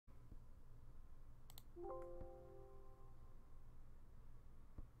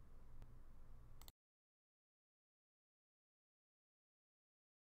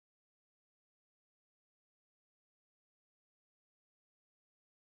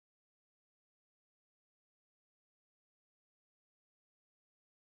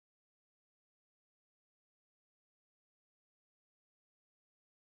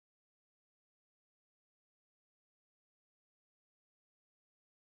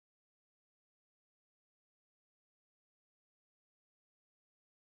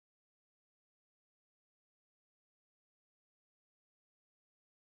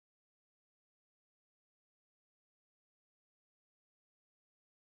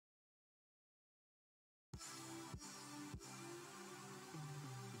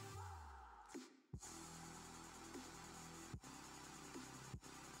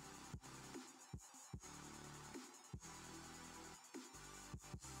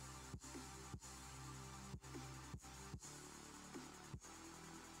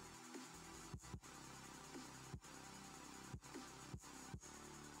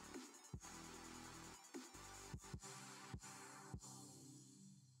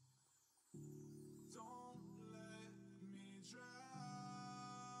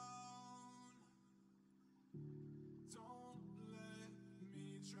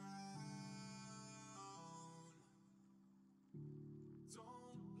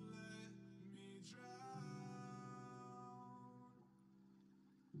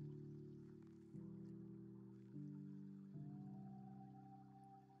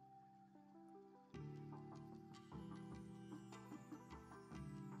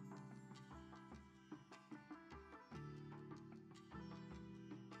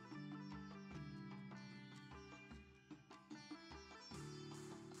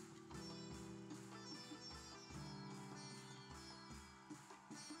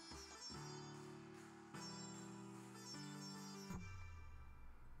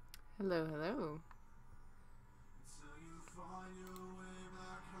Hello, hello.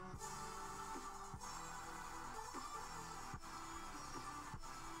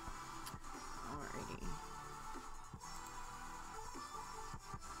 Alrighty.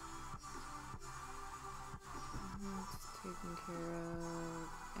 That's taken care of.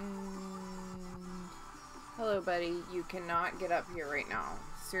 And hello, buddy. You cannot get up here right now.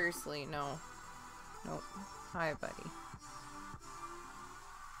 Seriously, no. Nope. Hi, buddy.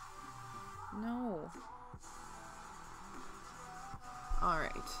 No.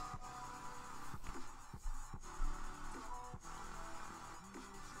 Alright.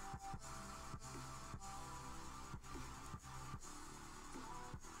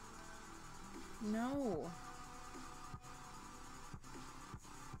 No.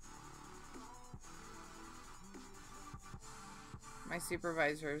 My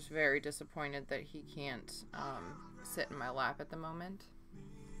supervisor is very disappointed that he can't sit in my lap at the moment.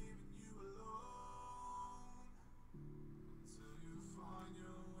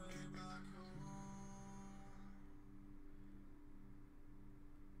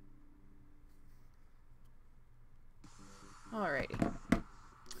 Alrighty.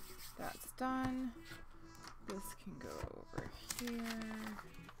 That's done. This can go over here.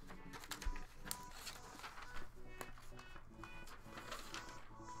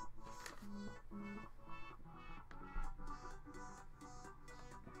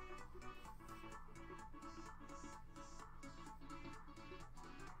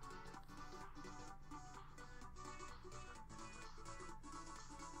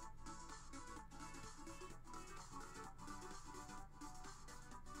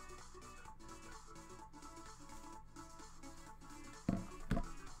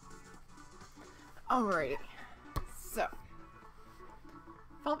 Alrighty, so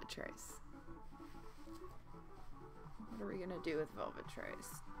velvet trays. What are we gonna do with velvet trays?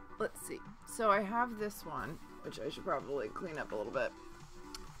 Let's see. So I have this one, which I should probably clean up a little bit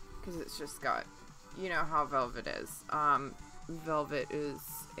because it's just got, you know how velvet is. Velvet is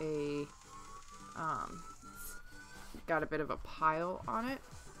a got a bit of a pile on it.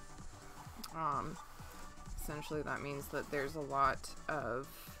 Essentially that means that there's a lot of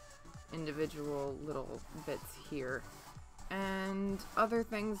individual little bits here, and other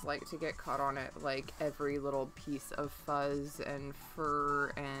things like to get caught on it, like every little piece of fuzz and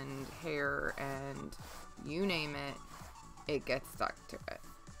fur and hair and you name it, it gets stuck to it.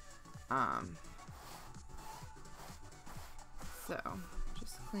 So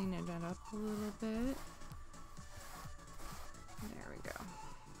just cleaning it up a little bit. There we go.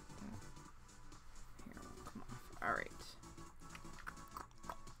 Here, will come off. All right.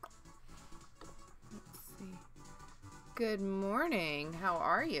 Good morning. How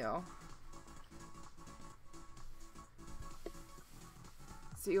are you?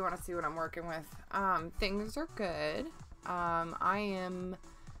 So you want to see what I'm working with? Things are good. I am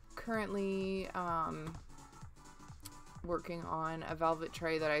currently working on a velvet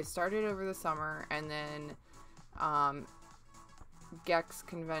tray that I started over the summer, and then Gex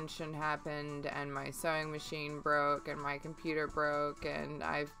convention happened and my sewing machine broke and my computer broke, and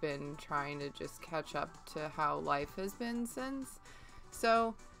I've been trying to just catch up to how life has been since.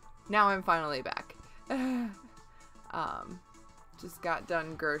 So now I'm finally back. Just got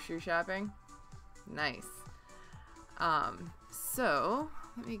done grocery shopping. Nice. So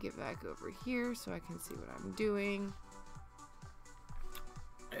let me get back over here so I can see what I'm doing.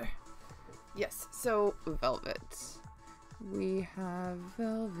 Yes, so velvet. We have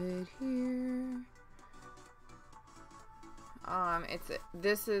velvet here.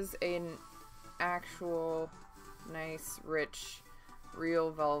 This is an actual nice, rich, real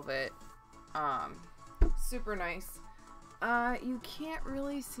velvet. Super nice. You can't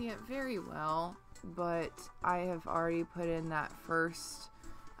really see it very well, but I have already put in that first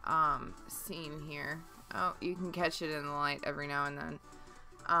seam here. Oh, you can catch it in the light every now and then.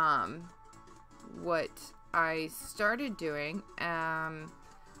 What I started doing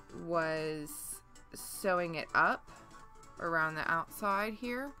was sewing it up around the outside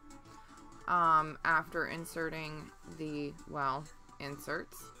here after inserting the, well,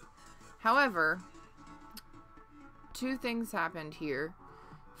 inserts. However, two things happened here.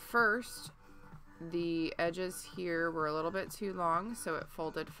 First, the edges here were a little bit too long, so it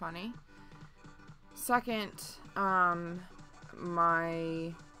folded funny. Second,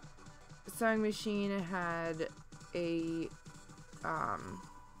 my sewing machine had a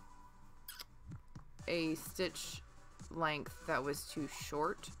stitch length that was too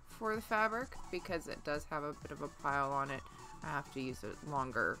short for the fabric because it does have a bit of a pile on it. I have to use a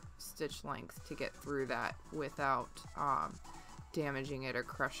longer stitch length to get through that without damaging it or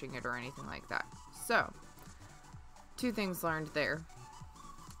crushing it or anything like that. So, 2 things learned there.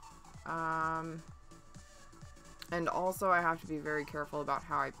 And also I have to be very careful about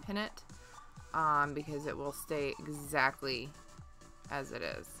how I pin it, because it will stay exactly as it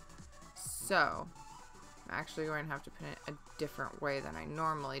is. So, I'm actually going to have to pin it a different way than I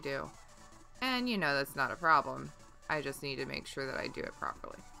normally do. And you know that's not a problem. I just need to make sure that I do it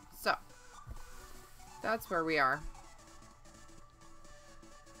properly. So, that's where we are.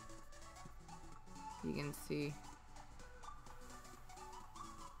 You can see.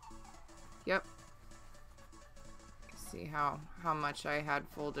 Yep. See how much I had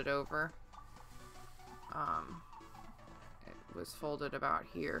folded over. It was folded about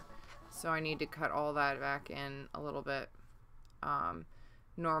here. So I need to cut all that back in a little bit.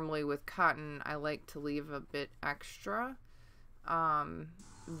 Normally with cotton, I like to leave a bit extra.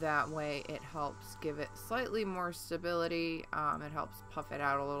 That way it helps give it slightly more stability. It helps puff it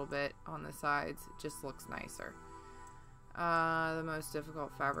out a little bit on the sides. It just looks nicer. The most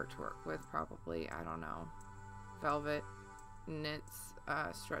difficult fabric to work with, probably, I don't know, velvet knits,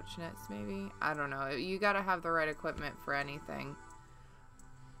 stretch knits maybe. I don't know. You gotta have the right equipment for anything.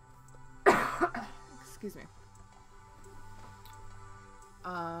 Excuse me.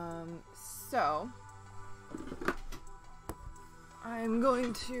 So I'm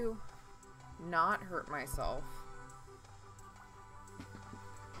going to not hurt myself.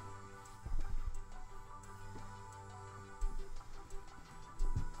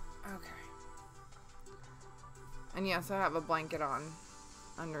 Okay. And yes, I have a blanket on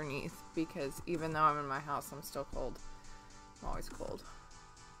underneath because even though I'm in my house, I'm still cold. I'm always cold.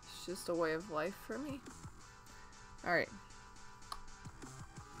 It's just a way of life for me. Alright.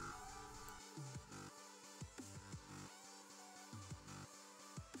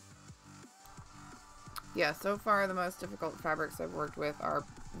 Yeah, so far the most difficult fabrics I've worked with are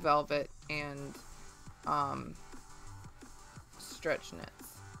velvet and stretch knits.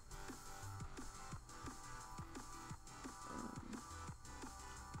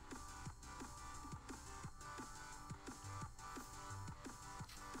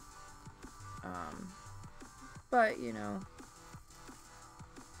 But, you know,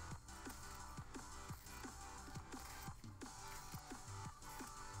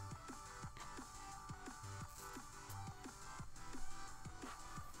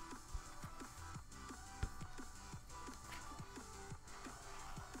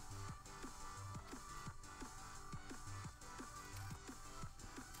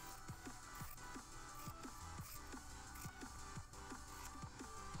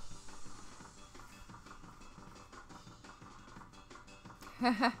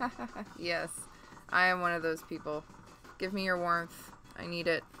 yes, I am one of those people. Give me your warmth. I need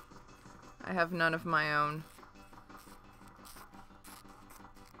it. I have none of my own.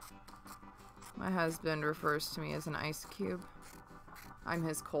 My husband refers to me as an ice cube. I'm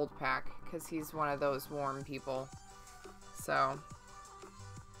his cold pack because he's one of those warm people. So,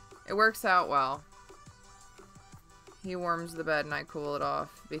 it works out well. He warms the bed and I cool it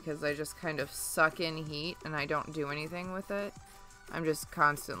off because I just kind of suck in heat and I don't do anything with it. I'm just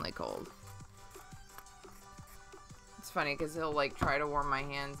constantly cold. It's funny because he'll like try to warm my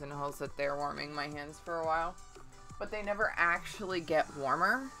hands and he'll sit there warming my hands for a while. But they never actually get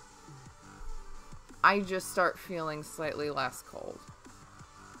warmer. I just start feeling slightly less cold.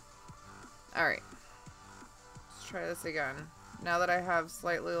 Alright. Let's try this again. Now that I have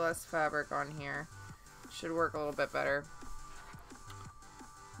slightly less fabric on here, it should work a little bit better.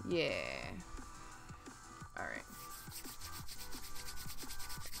 Yeah. Alright.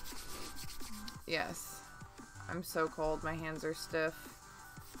 Yes. I'm so cold. My hands are stiff.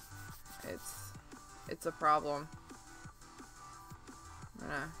 It's a problem. I'm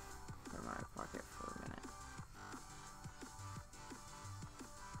gonna put it in my pocket for a minute.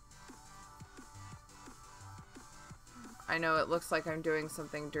 I know it looks like I'm doing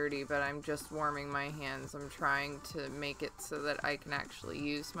something dirty, but I'm just warming my hands. I'm trying to make it so that I can actually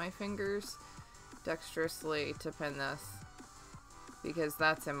use my fingers dexterously to pin this, because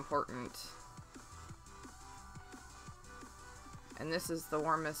that's important. And this is the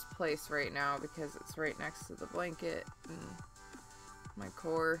warmest place right now because it's right next to the blanket and my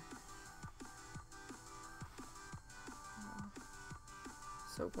core.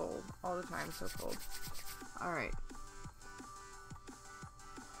 So cold. All the time, so cold. Alright.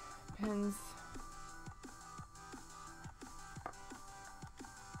 Pins.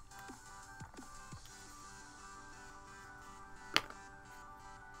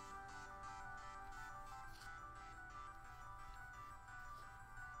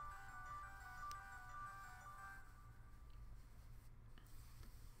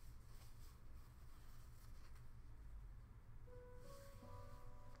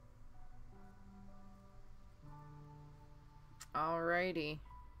 Alrighty.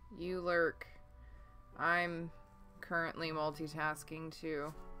 You lurk. I'm currently multitasking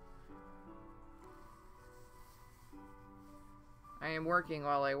too. I am working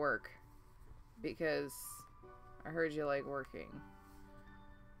while I work. Because I heard you like working.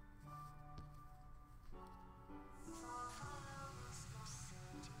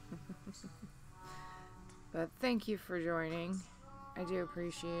 But thank you for joining. I do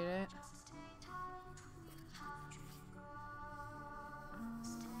appreciate it.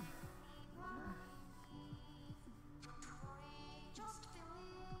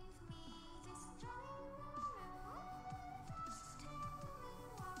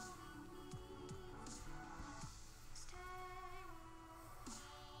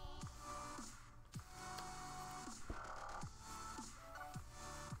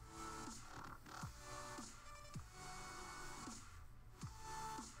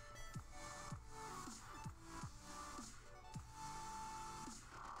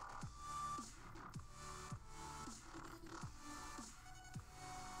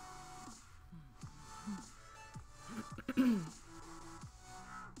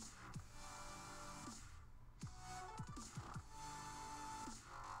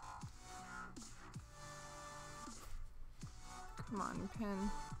 Come on, pin.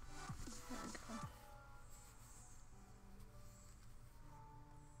 There we go.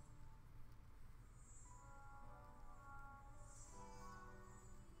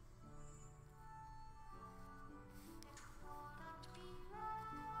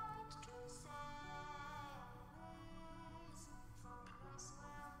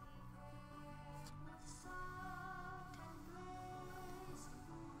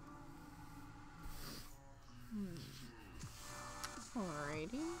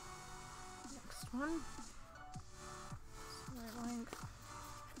 Alrighty. Next one. Square length.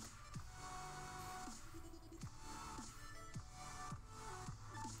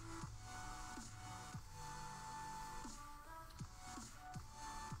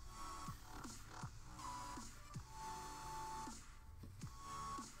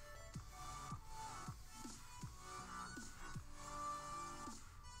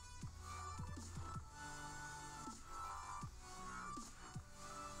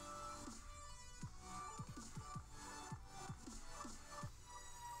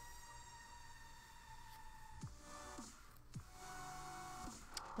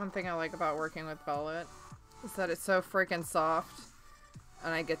 One thing I like about working with velvet is that it's so freaking soft,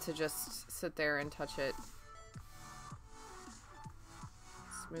 and I get to just sit there and touch it.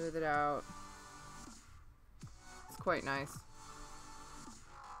 Smooth it out. It's quite nice.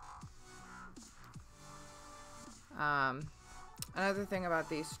 Another thing about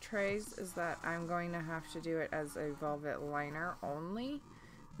these trays is that I'm going to have to do it as a velvet liner only,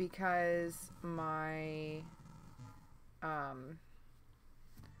 because my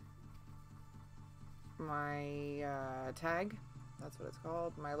tag, that's what it's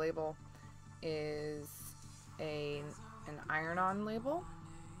called, my label is an iron-on label,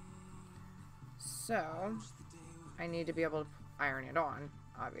 so I need to be able to iron it on,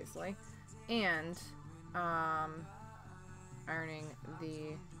 obviously, and ironing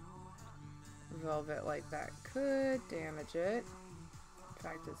the velvet like that could damage it. In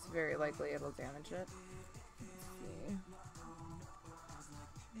fact, it's very likely it'll damage it. Let's see.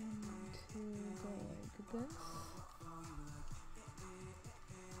 To go like this.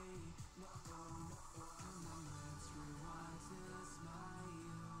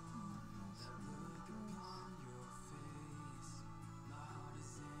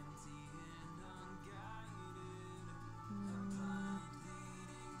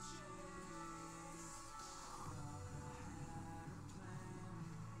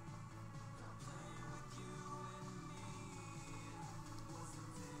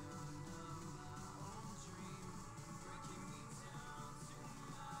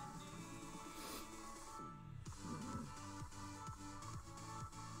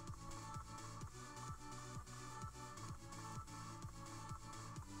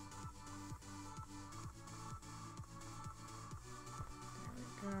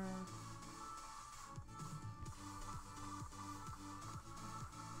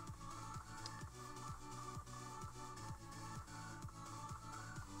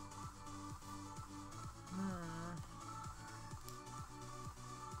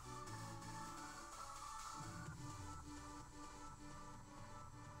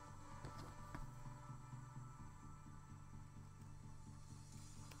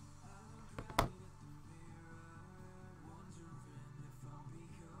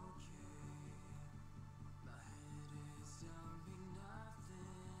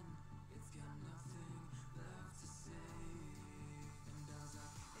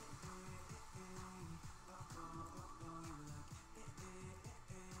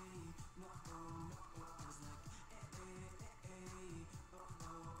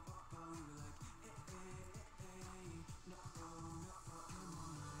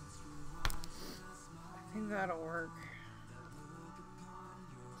 that'll work.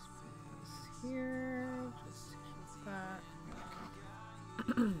 Let's put this here, just to keep that.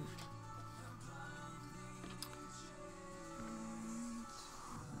 And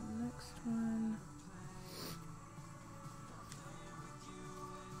the next one.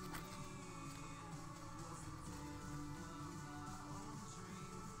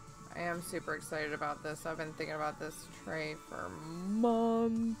 I am super excited about this. I've been thinking about this tray for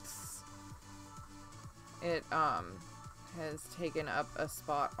months. It has taken up a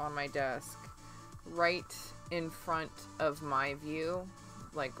spot on my desk right in front of my view,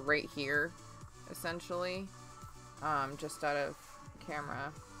 like right here, essentially, just out of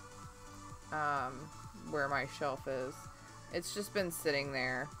camera, where my shelf is. It's just been sitting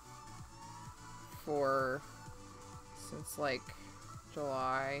there since like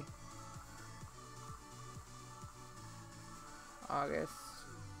July, August.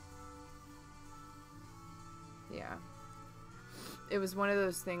 Yeah. It was one of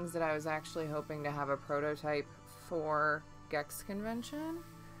those things that I was actually hoping to have a prototype for Gex Convention,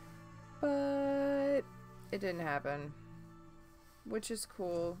 but it didn't happen, which is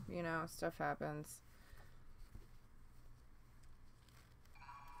cool, you know, stuff happens.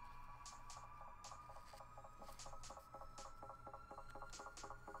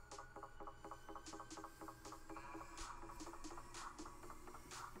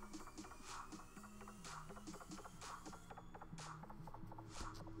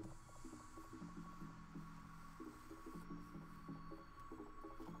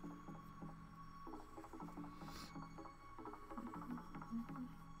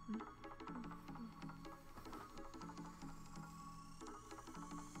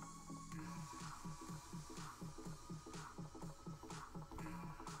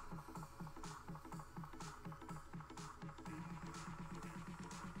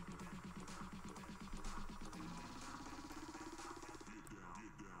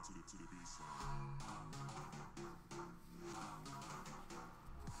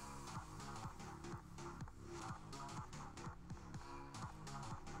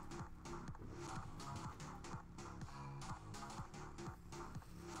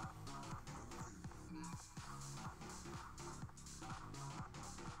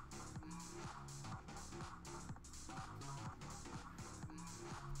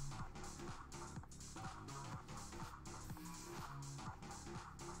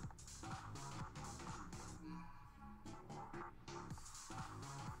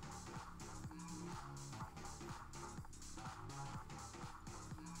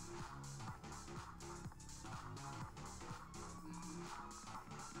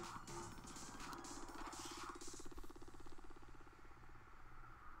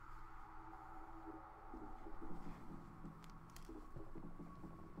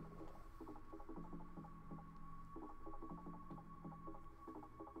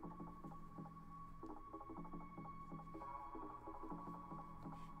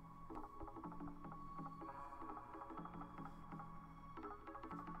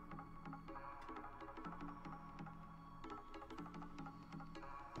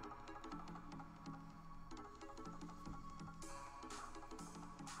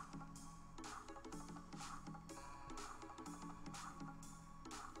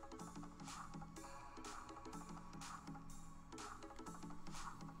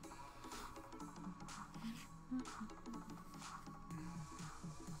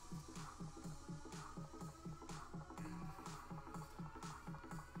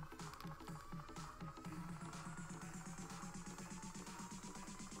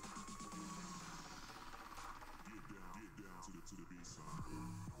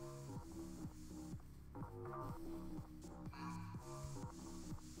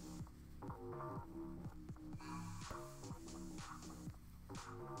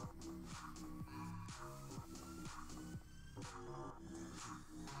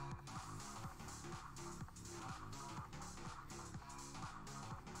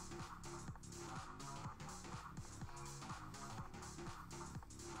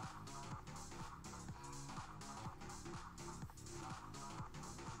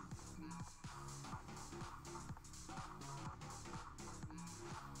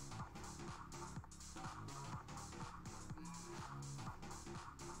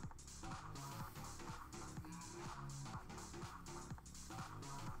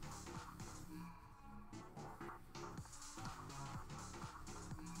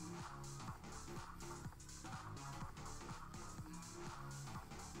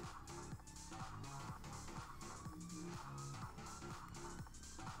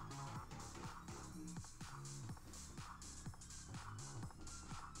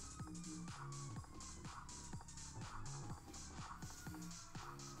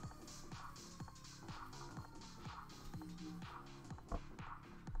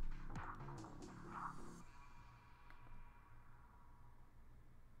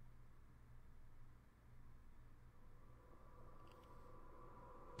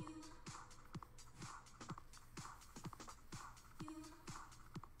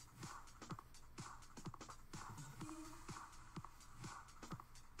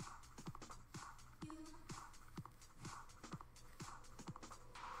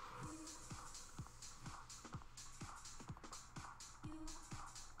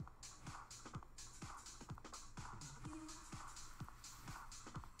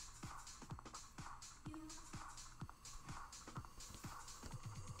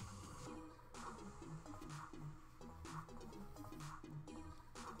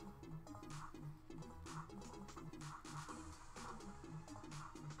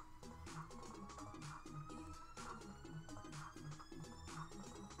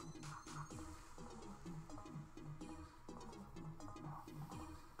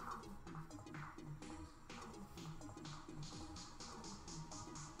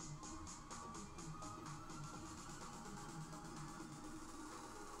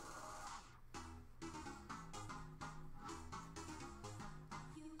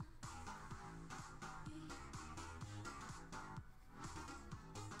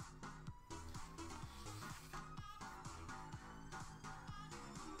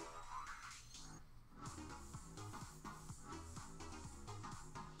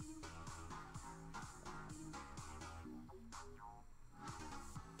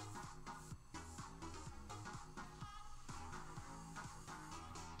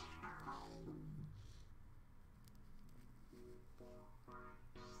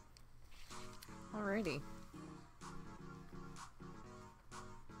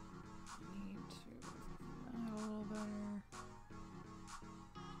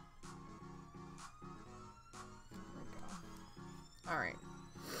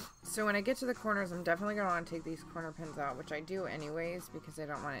 So when I get to the corners, I'm definitely going to want to take these corner pins out, which I do anyways because I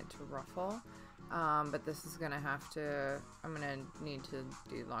don't want it to ruffle. But this is going to have to, I'm going to need to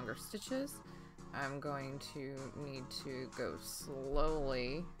do longer stitches. I'm going to need to go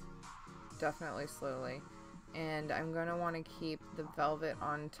slowly, definitely slowly. And I'm going to want to keep the velvet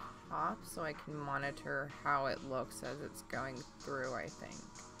on top so I can monitor how it looks as it's going through, I think.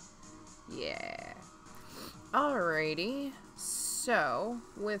 Yeah. Alrighty. So,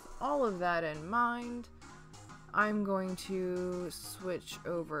 with all of that in mind, I'm going to switch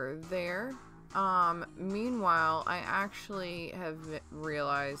over there. Meanwhile, I actually have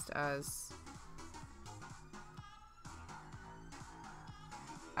realized as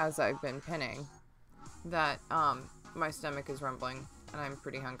I've been pinning that my stomach is rumbling and I'm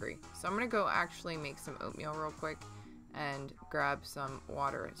pretty hungry. So I'm gonna go actually make some oatmeal real quick and grab some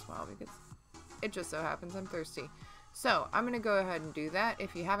water as well because it just so happens I'm thirsty. So I'm gonna go ahead and do that.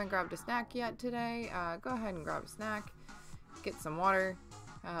 If you haven't grabbed a snack yet today, go ahead and grab a snack, get some water,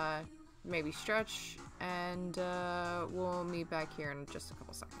 maybe stretch, and we'll meet back here in just a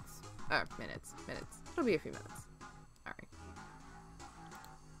couple seconds. Minutes. It'll be a few minutes. All right.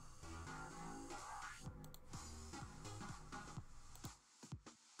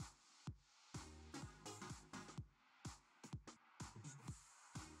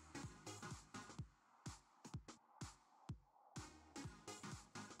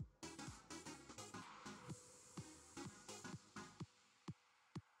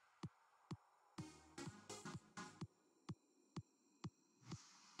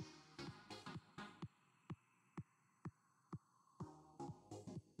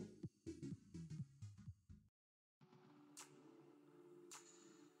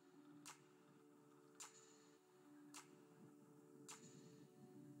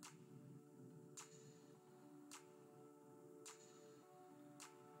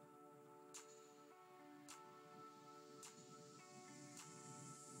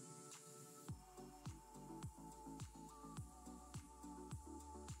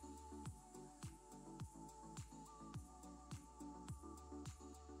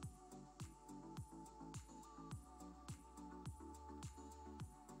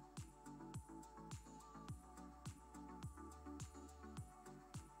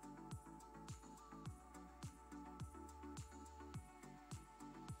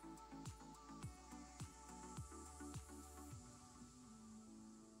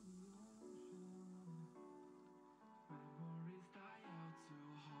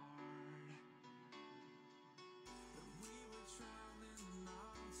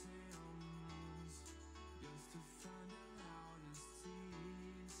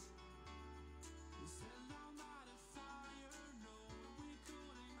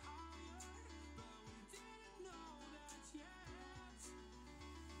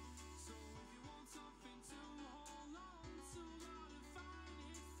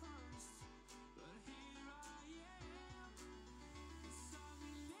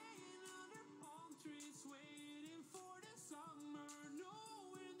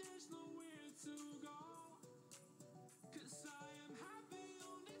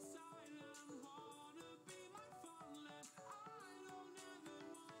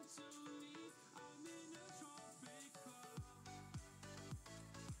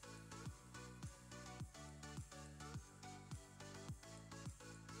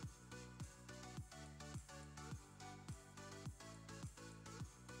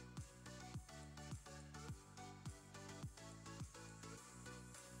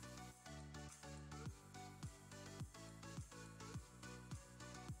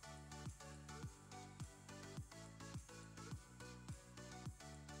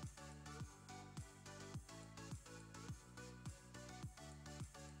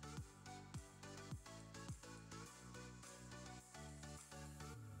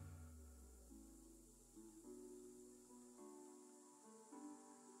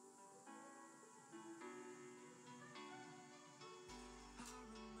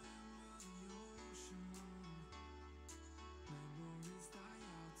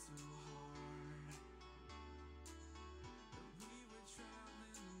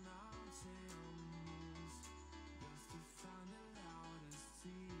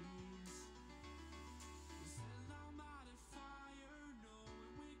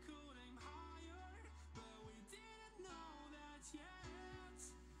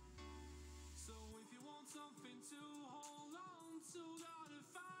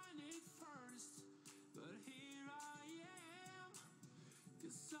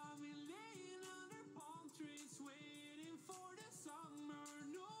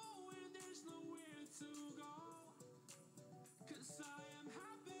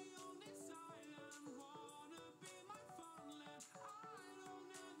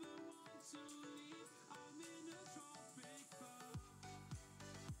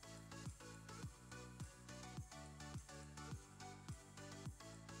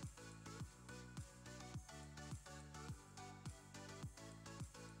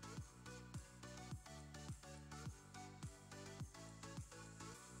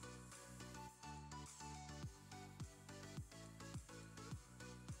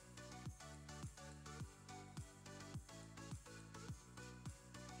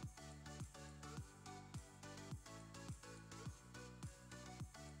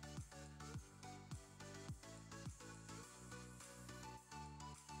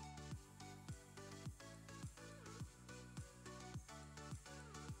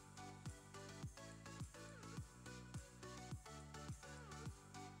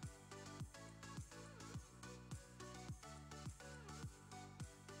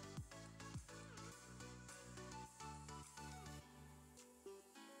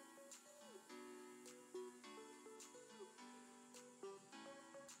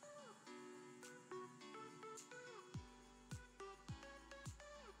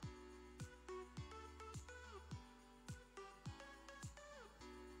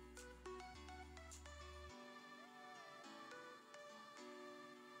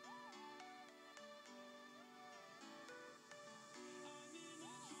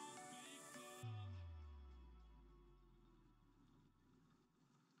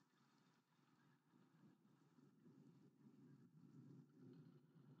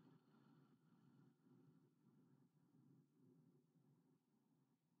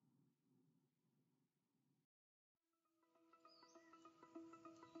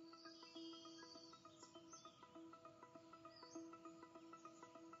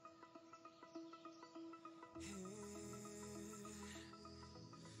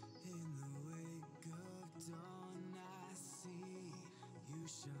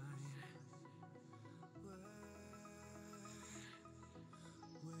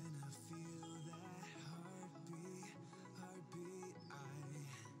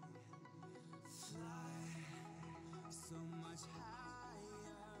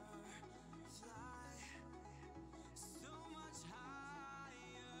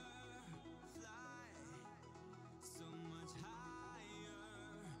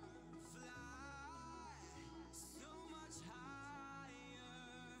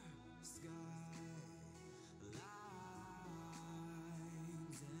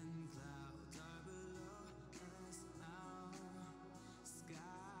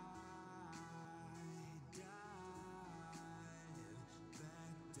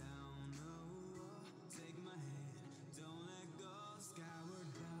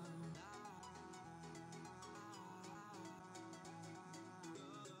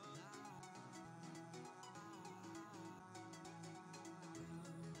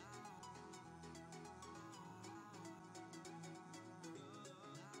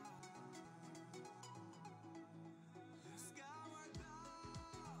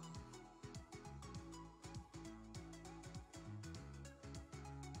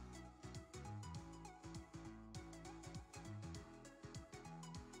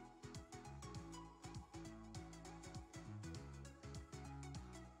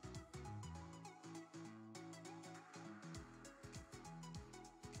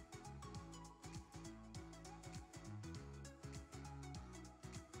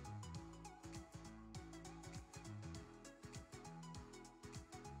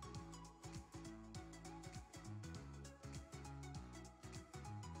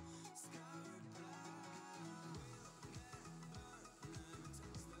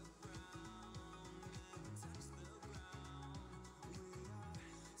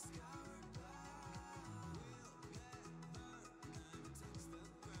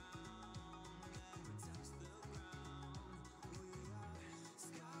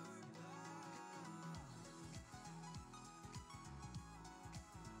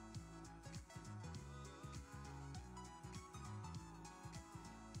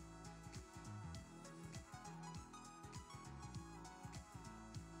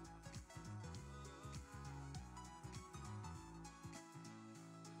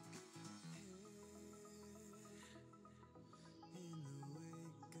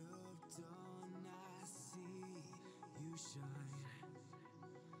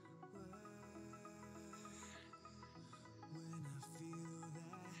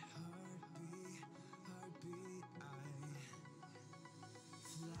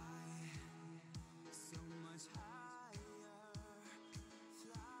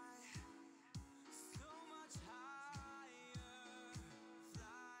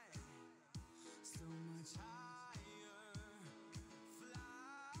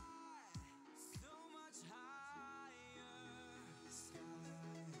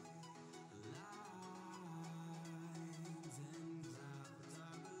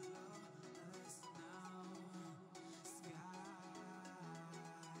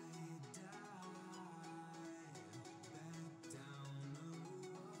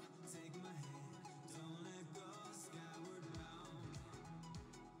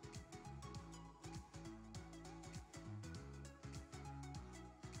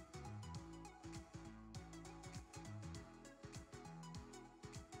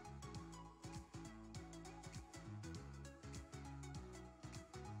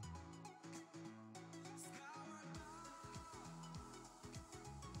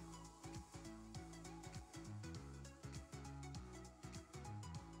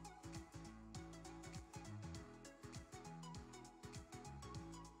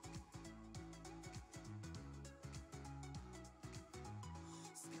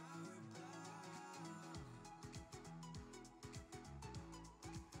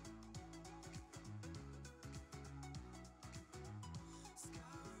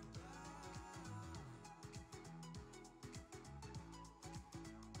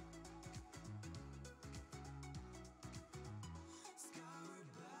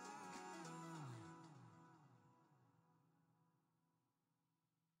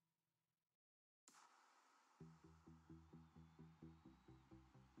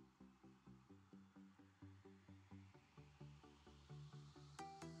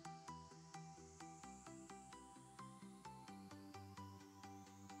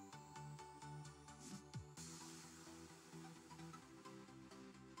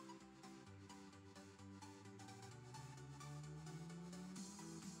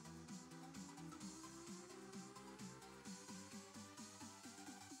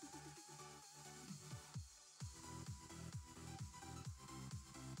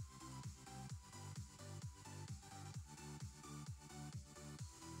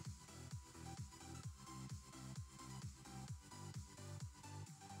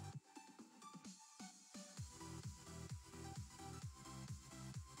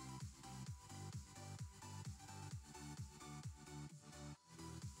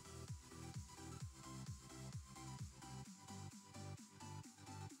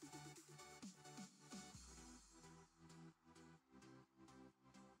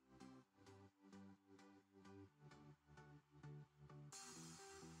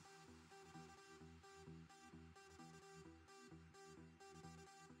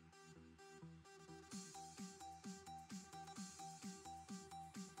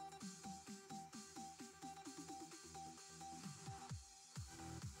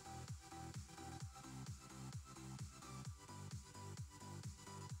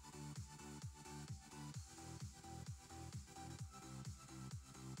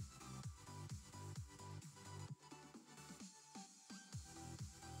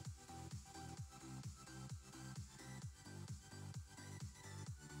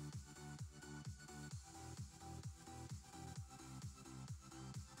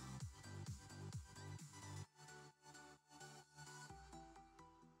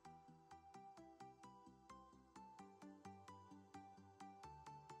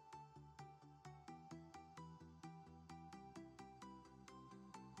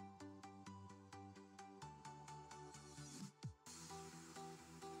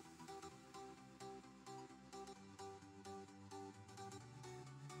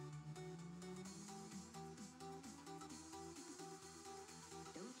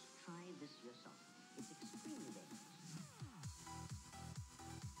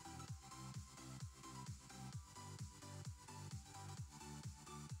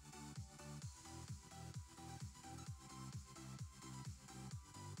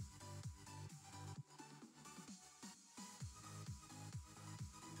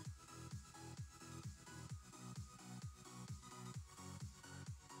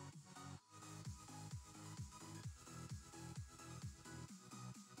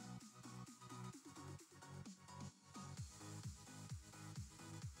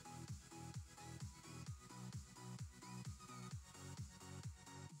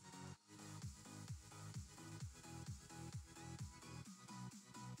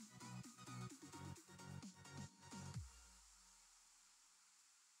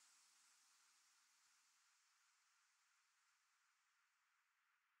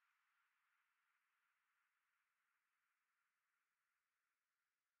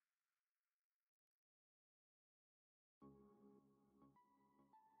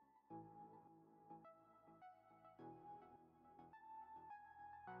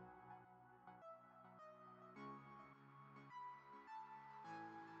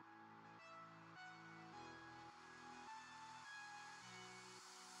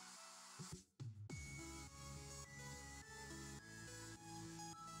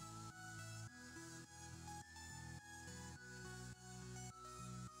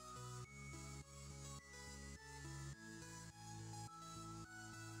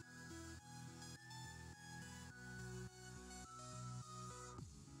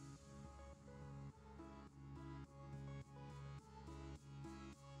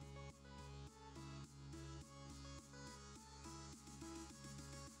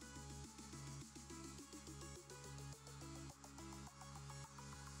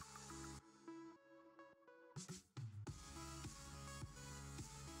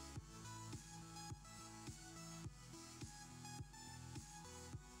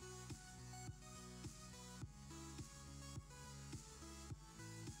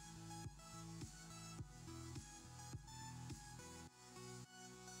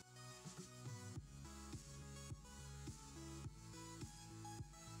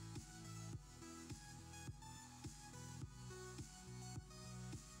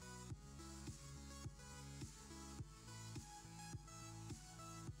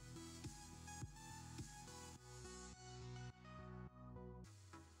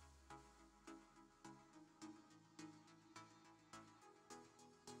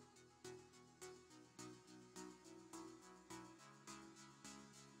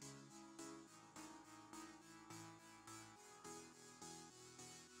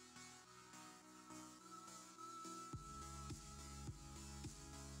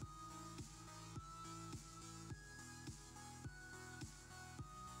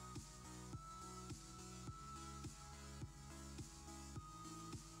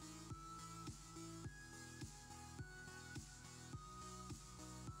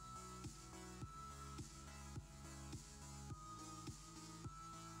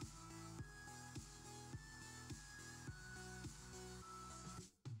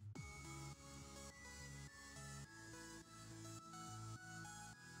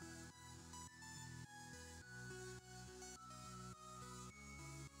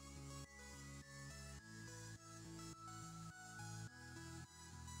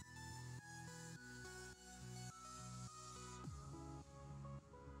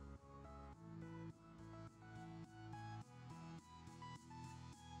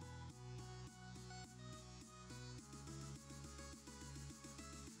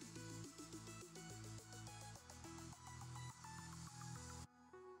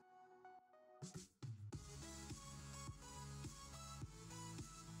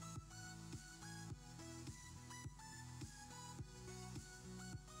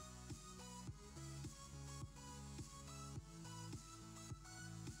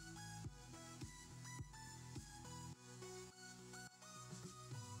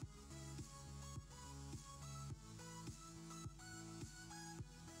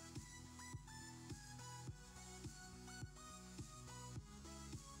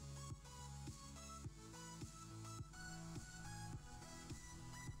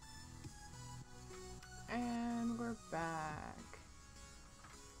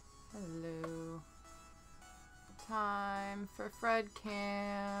 time for Fred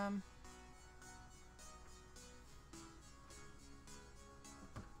Cam.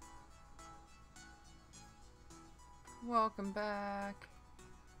 Welcome back.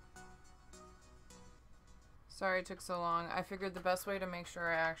 Sorry it took so long. I figured the best way to make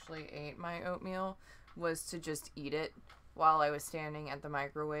sure I actually ate my oatmeal was to just eat it while I was standing at the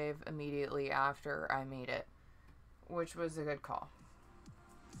microwave immediately after I made it, which was a good call.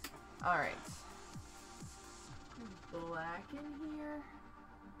 Alright. Black in here?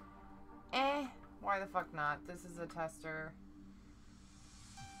 Why the fuck not? This is a tester.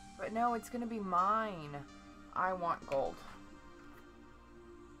 But no, it's gonna be mine. I want gold.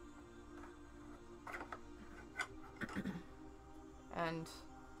 And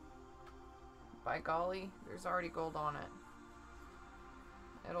by golly, there's already gold on it.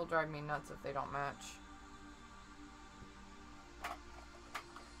 It'll drive me nuts if they don't match.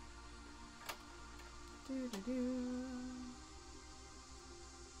 Doo-doo-doo.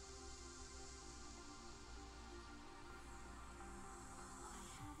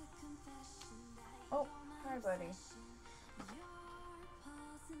 Oh, hi buddy.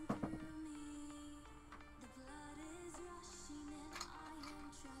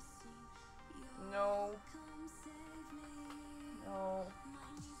 No. No.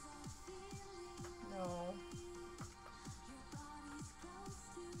 No.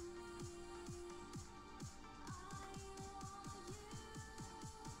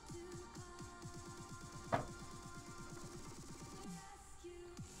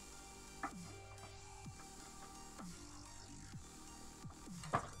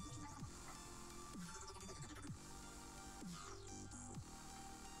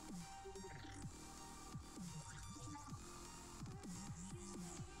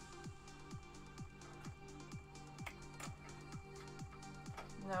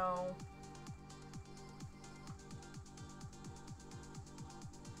 No.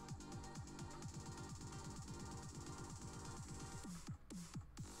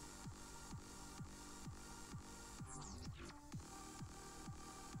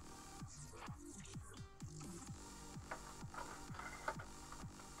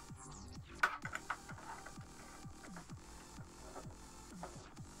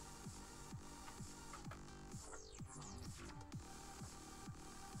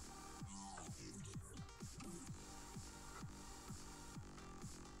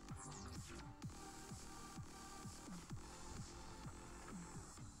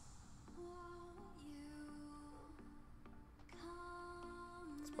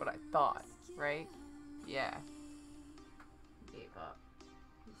 What I thought, right? Yeah. Gave up.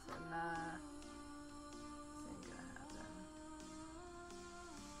 He said, nah, this ain't gonna happen.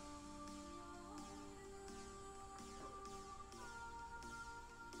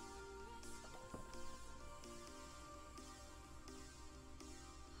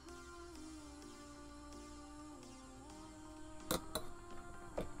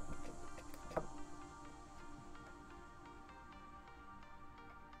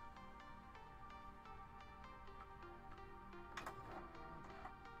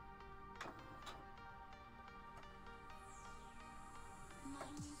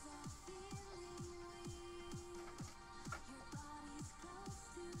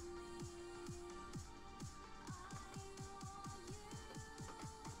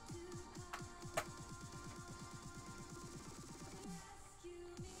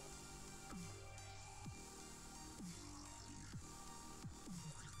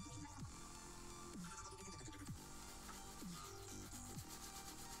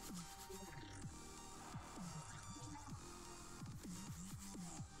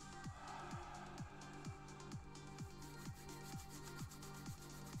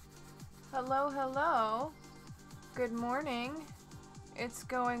 Hello, hello. Good morning. It's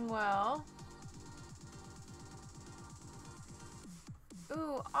going well.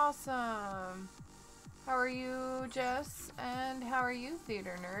 Ooh, awesome. How are you, Jess? And how are you,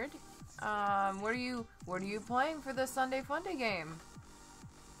 Theater Nerd? What are you playing for the Sunday Funday game?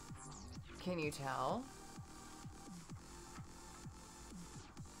 Can you tell?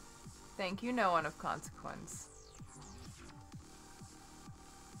 Thank you, no one of consequence.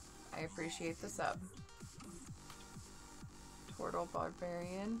 I appreciate the sub. Turtle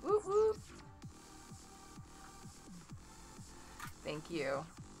Barbarian. Whoop whoop. Thank you.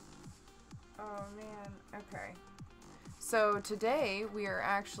 Oh man, okay. So today we are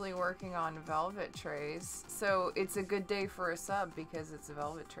actually working on velvet trays. So it's a good day for a sub because it's a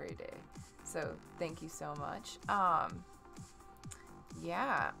velvet tray day. So thank you so much.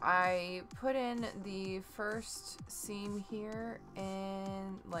 Yeah, I put in the first seam here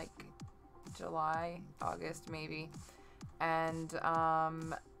in like July, August maybe. and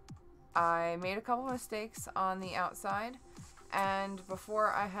I made a couple mistakes on the outside, and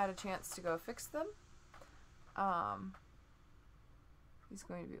before I had a chance to go fix them, he's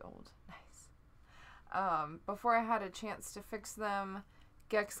going to be old. Nice. Before I had a chance to fix them,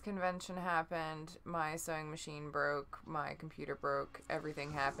 Gex convention happened, my sewing machine broke, my computer broke,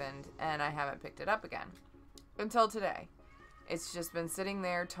 everything happened, and I haven't picked it up again. Until today. It's just been sitting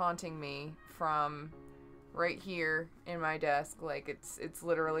there taunting me from right here in my desk. Like, it's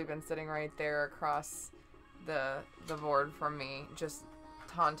literally been sitting right there across the board from me, just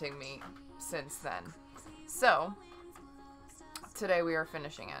taunting me since then. So, today we are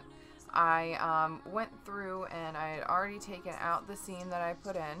finishing it. I went through and I had already taken out the seam that I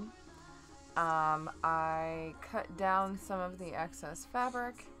put in. I cut down some of the excess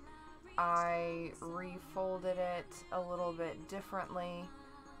fabric. I refolded it a little bit differently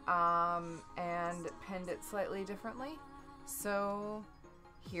and pinned it slightly differently. So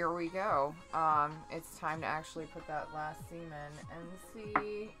here we go. It's time to actually put that last seam in and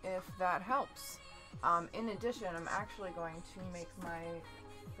see if that helps. In addition, I'm actually going to make my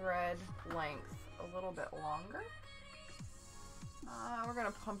thread length a little bit longer. We're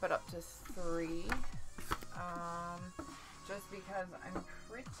gonna pump it up to 3, just because I'm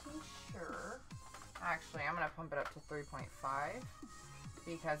pretty sure, actually I'm gonna pump it up to 3.5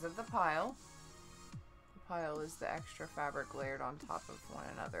 because of the pile. The pile is the extra fabric layered on top of one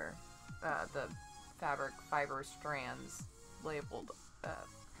another, the fabric fiber strands layered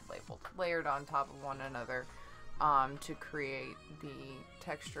on top of one another, to create the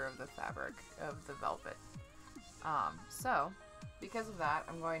texture of the fabric of the velvet. So because of that,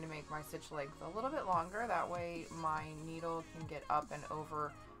 I'm going to make my stitch length a little bit longer. That way my needle can get up and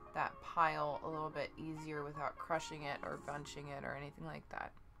over that pile a little bit easier without crushing it or bunching it or anything like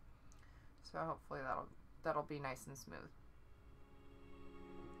that. So hopefully that'll be nice and smooth.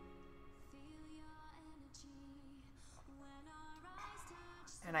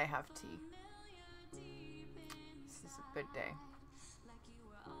 And I have tea. This is a good day.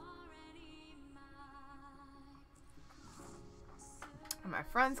 And my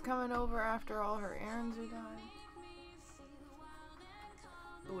friend's coming over after all her errands are done.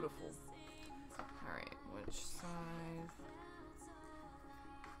 Beautiful. Alright, which side?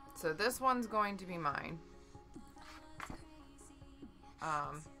 So this one's going to be mine.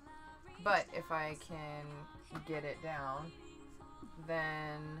 But if I can get it down,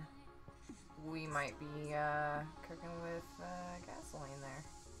 then we might be cooking with gasoline there.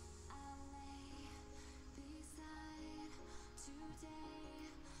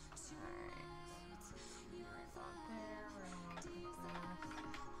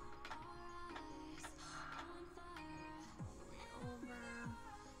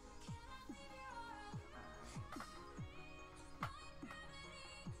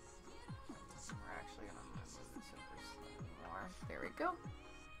 There we go.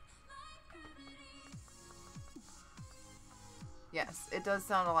 Yes, it does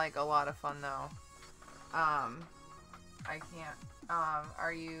sound like a lot of fun though. I can't.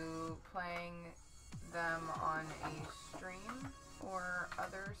 Are you playing them on a stream or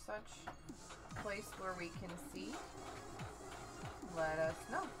other such place where we can see? Let us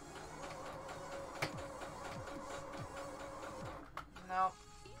know. Nope,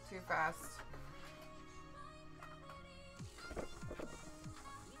 too fast.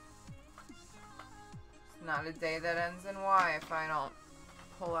 Not a day that ends in Y if I don't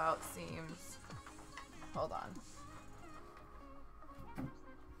pull out seams. Hold on.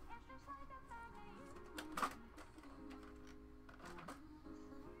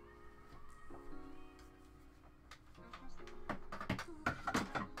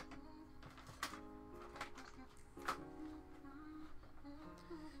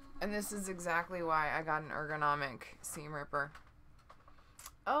 And this is exactly why I got an ergonomic seam ripper.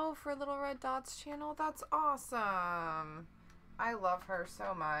 Oh, for Little Red Dot's channel? That's awesome. I love her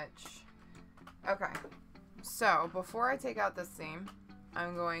so much. Okay, so before I take out this seam,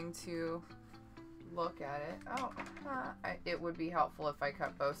 I'm going to look at it. Oh, it would be helpful if I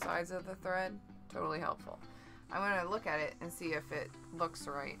cut both sides of the thread. Totally helpful. I'm going to look at it and see if it looks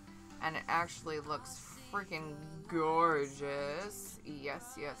right. And it actually looks freaking gorgeous.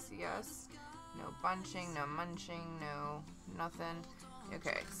 Yes, yes, yes. No bunching, no munching, no nothing.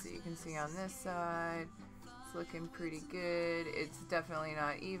 Okay, so you can see on this side, it's looking pretty good. It's definitely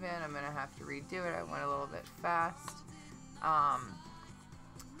not even. I'm gonna have to redo it. I went a little bit fast.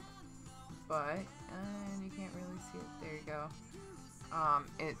 But you can't really see it. There you go.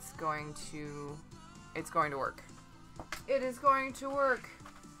 It's going to work. It is going to work.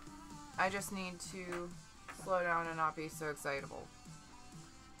 I just need to slow down and not be so excitable.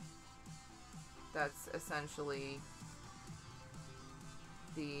 That's essentially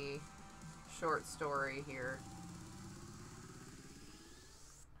the short story here.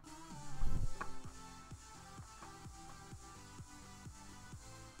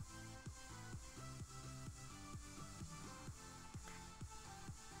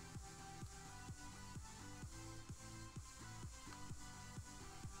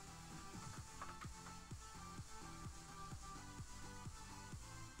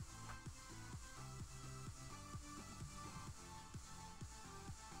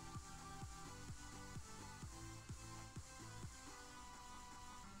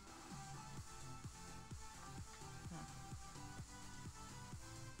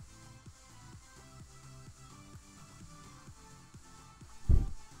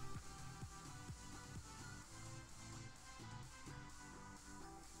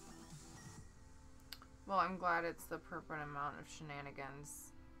 Well, I'm glad it's the appropriate amount of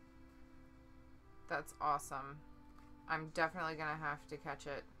shenanigans. That's awesome. I'm definitely gonna have to catch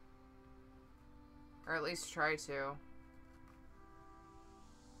it. Or at least try to.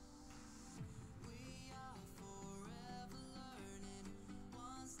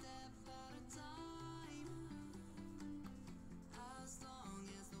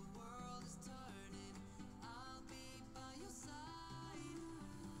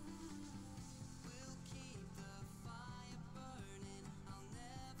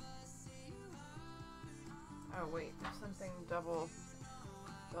 Oh wait, something double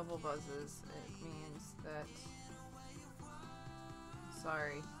buzzes. It means that...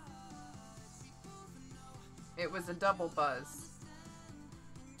 Sorry. It was a double buzz.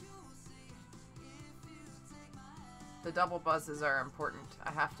 The double buzzes are important.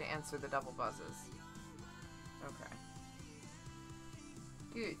 I have to answer the double buzzes. Okay.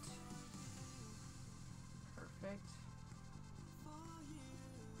 Good. Perfect.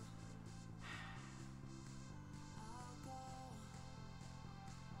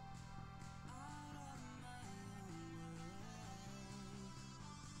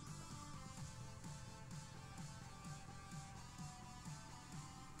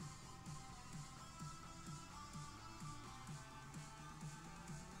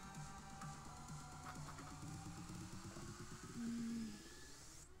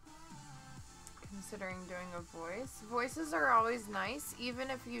 Considering doing a voice. Voices are always nice, even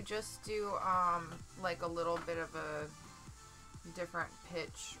if you just do like a little bit of a different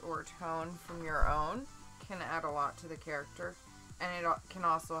pitch or tone from your own can add a lot to the character, and it can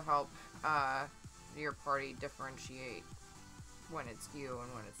also help your party differentiate when it's you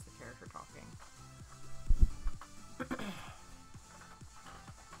and when it's the character talking.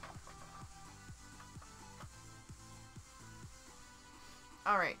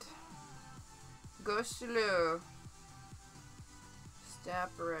 Alright. Go slow.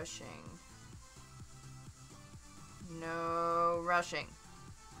 Stop rushing. No rushing.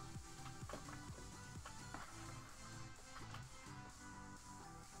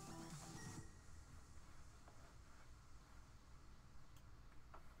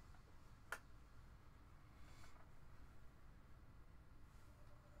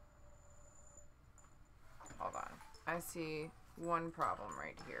 Hold on. I see one problem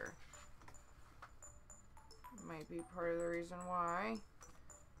right here. Might be part of the reason why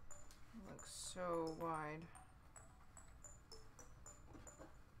it looks so wide.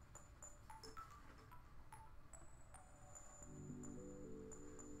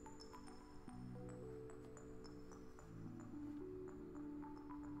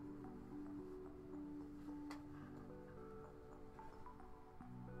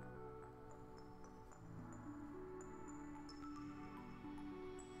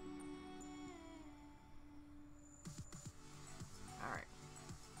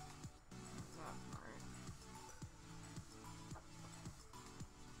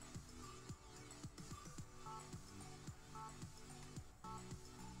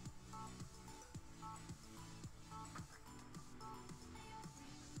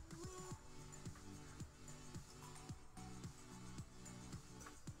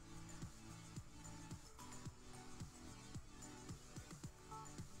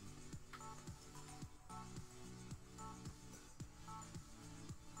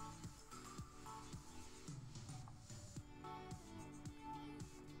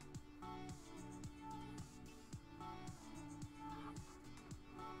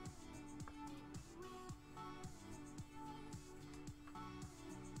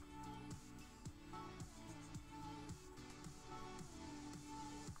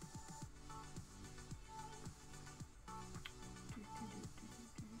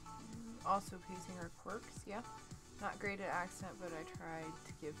 Also pacing her quirks, yeah. Not great at accent, but I tried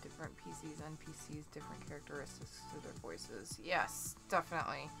to give different PCs and NPCs different characteristics to their voices. Yes,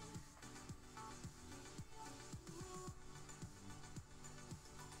 definitely.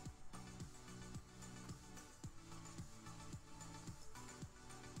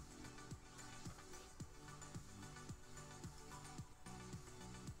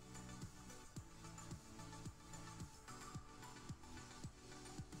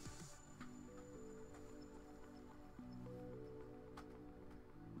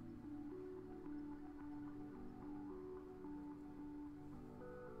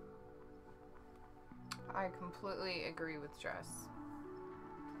 I completely agree with Jess.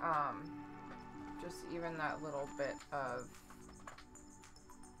 Just even that little bit of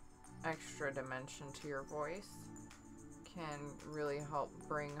extra dimension to your voice can really help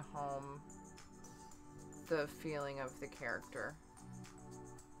bring home the feeling of the character.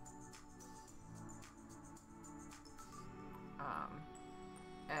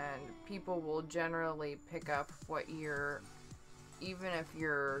 And people will generally pick up what you're, even if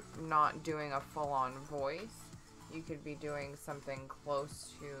you're not doing a full-on voice, you could be doing something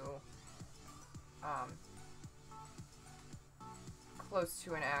close to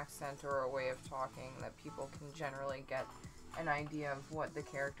an accent or a way of talking that people can generally get an idea of what the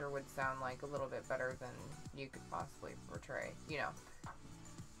character would sound like a little bit better than you could possibly portray. You know,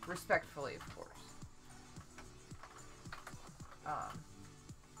 respectfully, of course.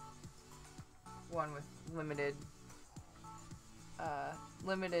 One with limited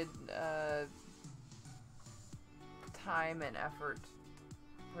time and effort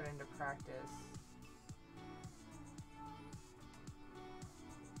put into practice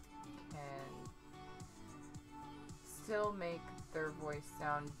can still make their voice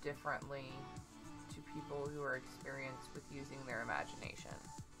sound differently to people who are experienced with using their imagination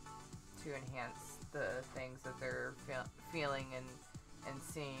to enhance the things that they're feeling and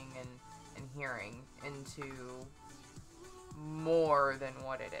seeing and hearing into more than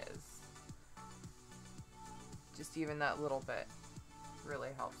what it is. Just even that little bit really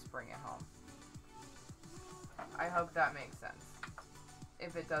helps bring it home. I hope that makes sense.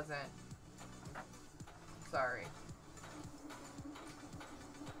 If it doesn't, sorry.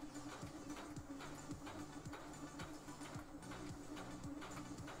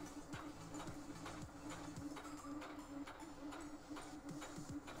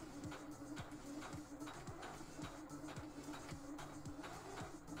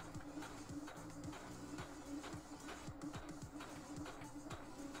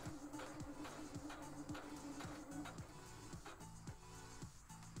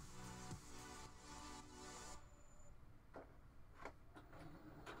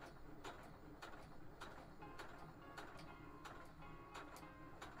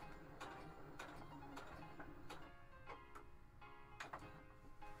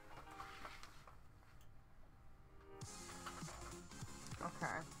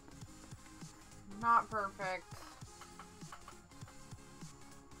 Okay. Not perfect.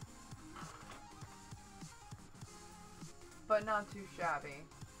 But not too shabby.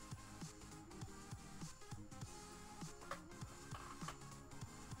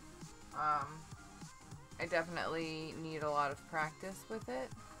 I definitely need a lot of practice with it,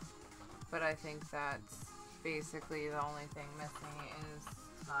 but I think that's basically the only thing missing is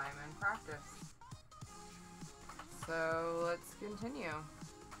time and practice. So let's continue.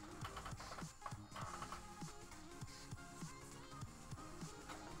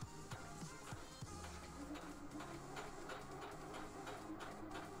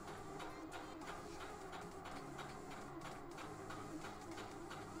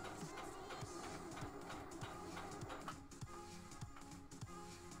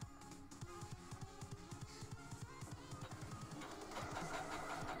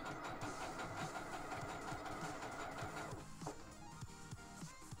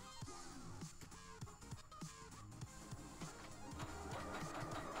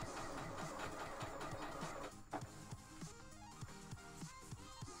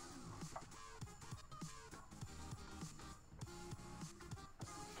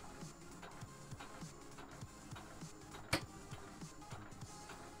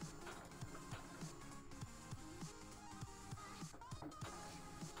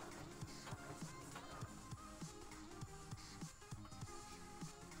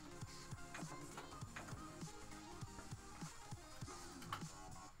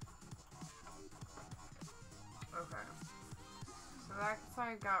 Okay. So that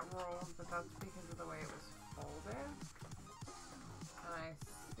side got rolled, but that's because of the way it was folded. And I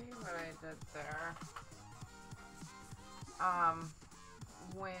see what I did there.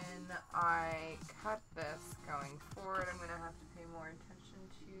 when I cut this going forward, I'm going to have to pay more attention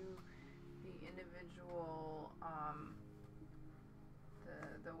to the individual,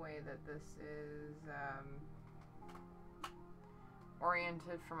 the way that this is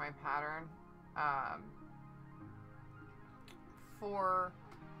oriented for my pattern. For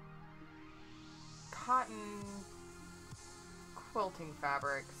cotton quilting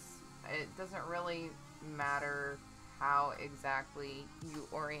fabrics, it doesn't really matter how exactly you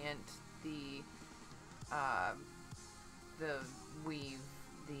orient the weave,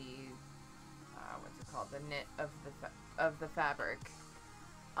 what's it called, the knit of the fabric.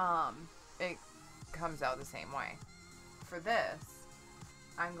 It comes out the same way. For this,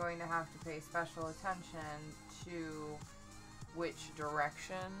 I'm going to have to pay special attention to which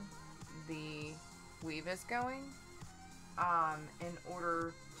direction the weave is going, in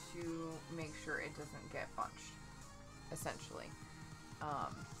order to make sure it doesn't get bunched, essentially.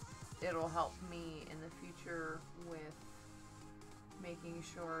 It'll help me in the future with making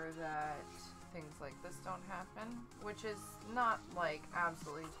sure that things like this don't happen, which is not like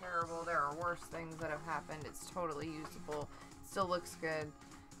absolutely terrible. There are worse things that have happened. It's totally usable. It still looks good.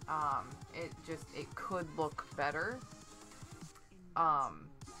 It could look better.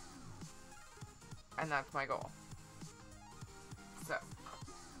 And that's my goal. So,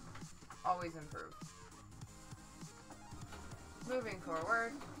 always improve. Moving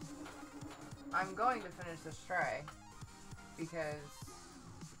forward, I'm going to finish this tray because,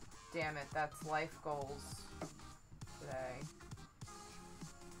 damn it, that's life goals today.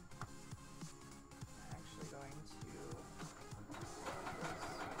 I'm actually going to use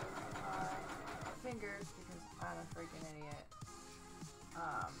my fingers because I'm a freaking idiot.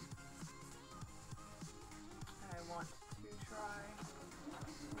 I want to try to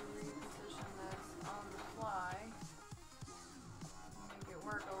reposition this on the fly, make it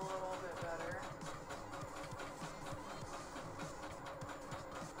work a little bit better.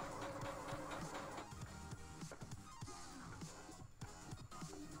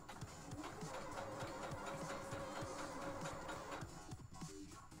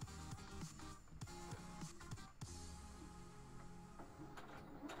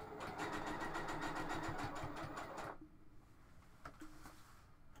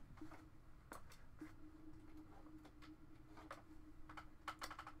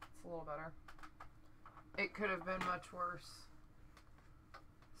 A little better. It could have been much worse.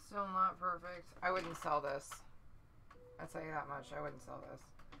 Still not perfect. I wouldn't sell this. I'll tell you that much. I wouldn't sell this.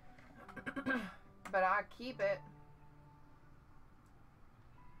 But I keep it.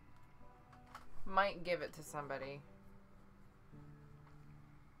 Might give it to somebody.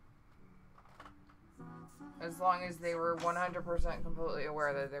 As long as they were 100% completely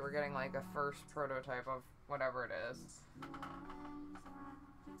aware that they were getting like a first prototype of whatever it is.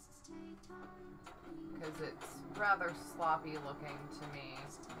 Because it's rather sloppy looking to me,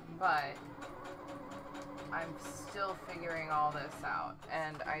 but I'm still figuring all this out,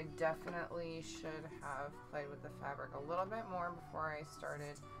 and I definitely should have played with the fabric a little bit more before I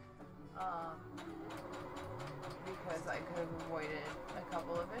started, because I could have avoided a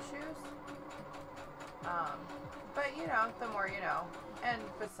couple of issues, but you know, the more you know. And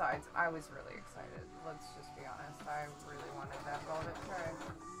besides, I was really excited, let's just be honest. I really wanted that velvet tray.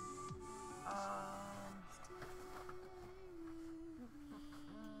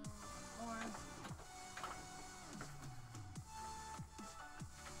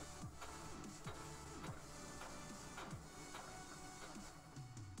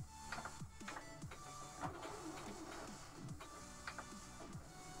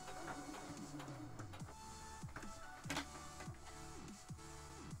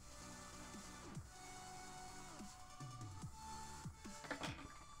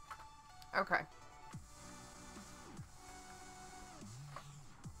 Okay.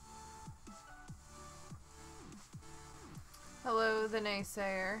 Hello, the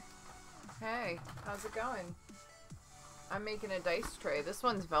naysayer. Hey, how's it going? I'm making a dice tray. This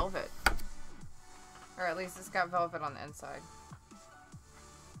one's velvet. Or at least it's got velvet on the inside.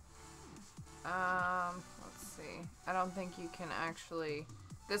 Let's see. I don't think you can actually...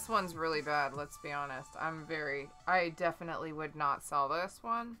 This one's really bad, let's be honest. I definitely would not sell this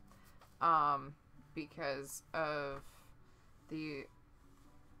one. Because of the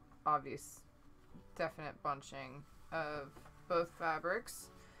obvious, definite bunching of both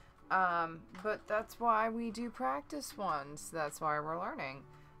fabrics. But that's why we do practice ones. That's why we're learning.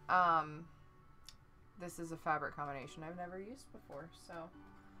 This is a fabric combination I've never used before, so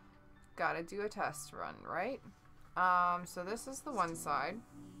gotta do a test run, right? So this is the one side.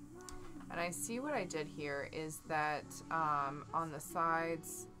 And I see what I did here is that on the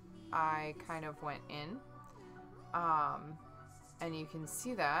sides I kind of went in. And you can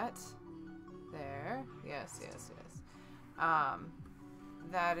see that there. Yes, yes, yes.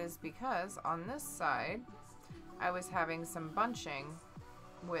 That is because on this side I was having some bunching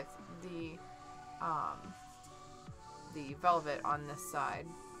with the velvet on this side.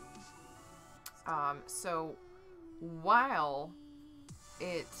 So while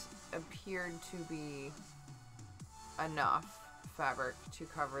it appeared to be enough fabric to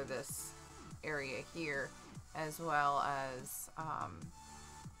cover this area here, as well as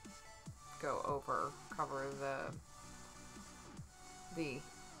cover the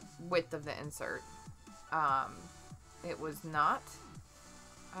width of the insert, it was not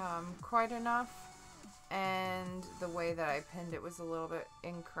quite enough, and the way that I pinned it was a little bit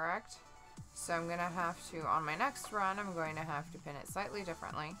incorrect. So I'm gonna have to, on my next run, I'm going to have to pin it slightly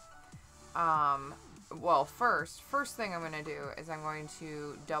differently. Well, first thing I'm gonna do is I'm going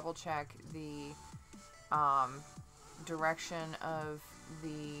to double check the direction of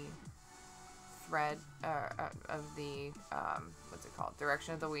the thread, of the, what's it called?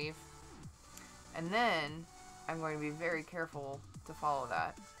 Direction of the weave. And then I'm going to be very careful to follow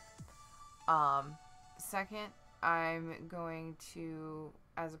that. Second, I'm going to,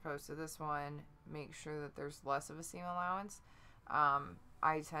 as opposed to this one, make sure that there's less of a seam allowance.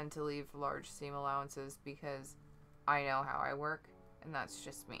 I tend to leave large seam allowances because I know how I work, and that's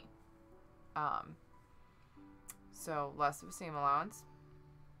just me. So less of a seam allowance.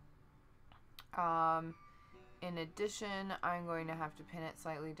 In addition, I'm going to have to pin it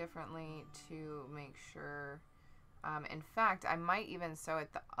slightly differently to make sure. In fact, I might even sew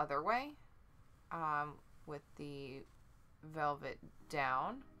it the other way, with the velvet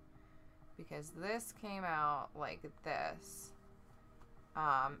down, because this came out like this.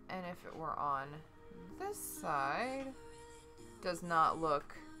 And if it were on this side, does not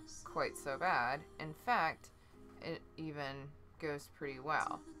look quite so bad. In fact, it even goes pretty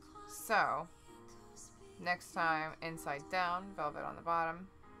well. So next time, inside down, velvet on the bottom,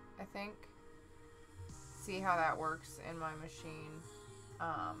 I think. See how that works in my machine.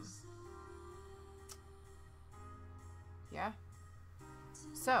 Yeah.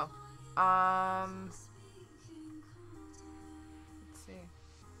 So, let's see.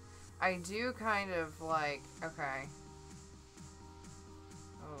 I do kind of like, okay.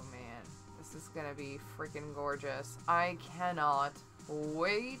 Oh man, this is gonna be freaking gorgeous. I cannot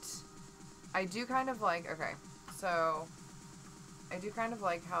wait. I do kind of like, okay, so I do kind of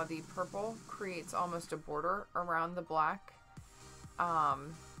like how the purple creates almost a border around the black.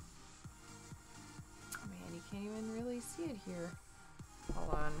 Man, you can't even really see it here.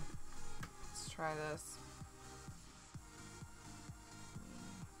 Hold on. Let's try this.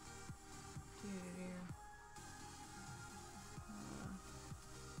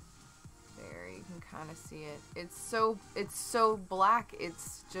 There, you can kind of see it. It's so black.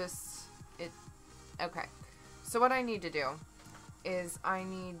 It's just, okay. So what I need to do is I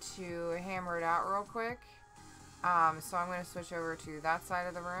need to hammer it out real quick. So I'm going to switch over to that side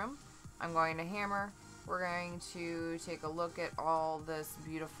of the room. I'm going to hammer. We're going to take a look at all this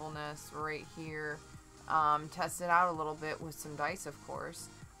beautifulness right here. Test it out a little bit with some dice, of course,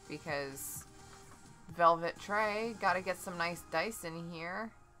 because velvet tray, got to get some nice dice in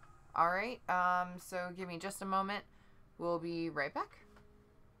here. Alright, so give me just a moment. We'll be right back.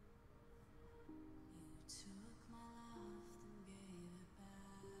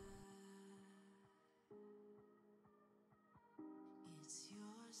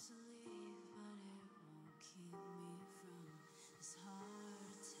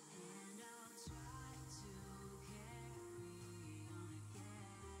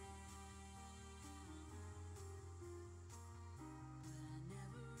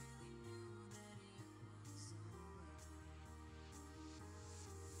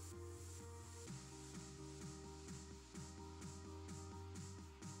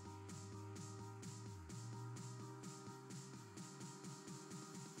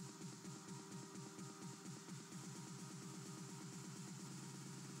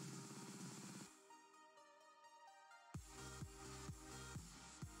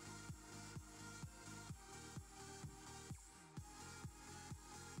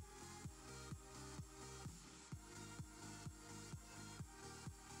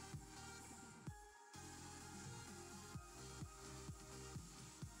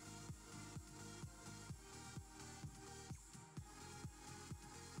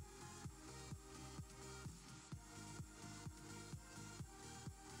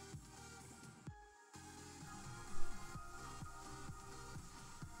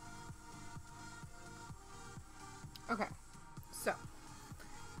 Okay, so,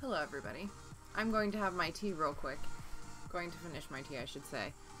 hello everybody. I'm going to have my tea real quick. Going to finish my tea, I should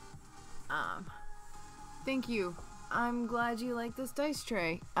say. Thank you. I'm glad you like this dice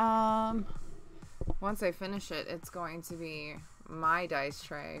tray. Once I finish it, it's going to be my dice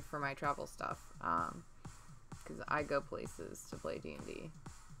tray for my travel stuff. Because I go places to play D&D.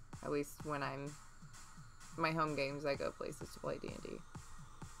 At least when I'm my home games, I go places to play D&D.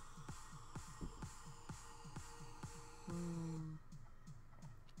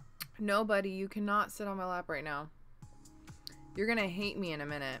 Nobody, you cannot sit on my lap right now. You're gonna hate me in a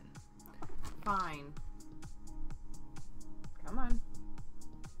minute. Fine. Come on.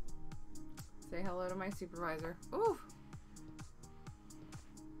 Say hello to my supervisor. Ooh!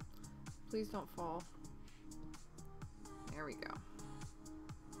 Please don't fall. There we go.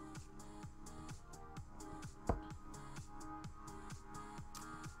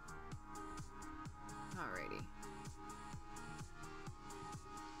 Alrighty.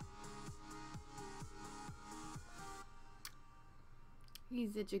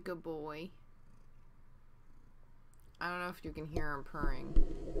 He's such a good boy. I don't know if you can hear him purring.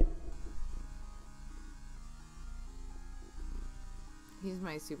 He's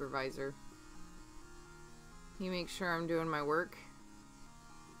my supervisor. He makes sure I'm doing my work.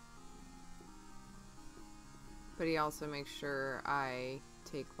 But he also makes sure I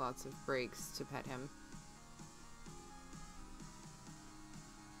take lots of breaks to pet him.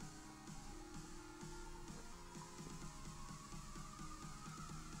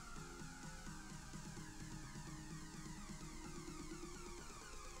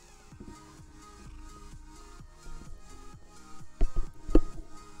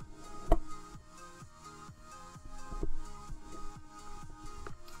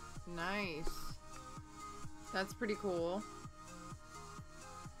 Nice. That's pretty cool.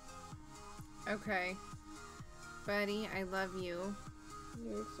 Okay. Buddy, I love you.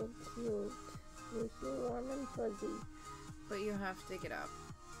 You're so cute. You're so warm and fuzzy. But you have to get up.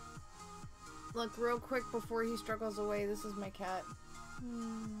 Look, real quick before he struggles away, this is my cat.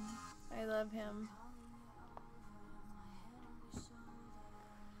 I love him.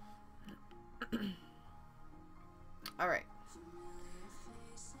 Alright.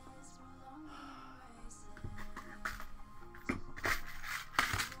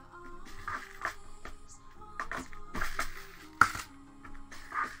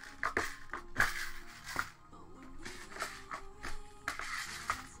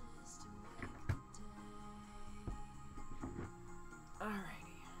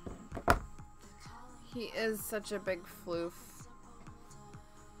 He is such a big floof.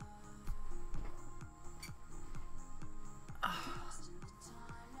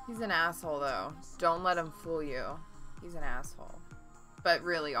 He's an asshole, though. Don't let him fool you. He's an asshole. But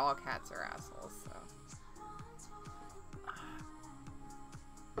really, all cats are assholes, so.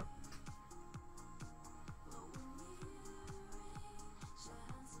 Oh,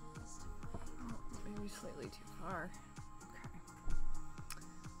 maybe slightly too far.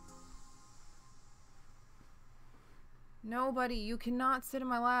 Nobody, you cannot sit in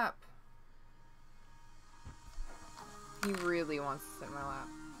my lap. He really wants to sit in my lap.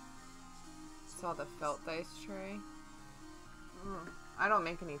 Saw the felt dice tray. I don't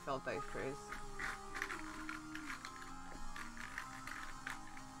make any felt dice trays.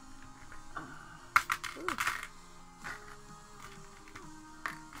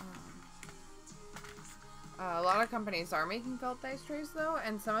 A lot of companies are making felt dice trays though,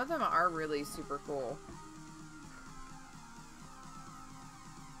 and some of them are really super cool.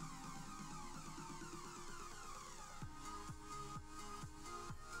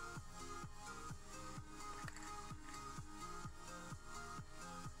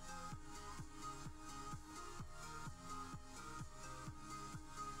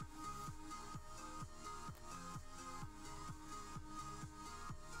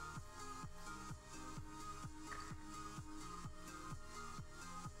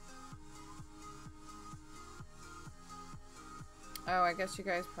 Oh, I guess you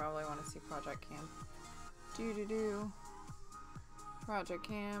guys probably want to see Project Cam. Project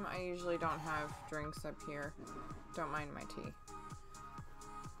Cam. I usually don't have drinks up here. Don't mind my tea.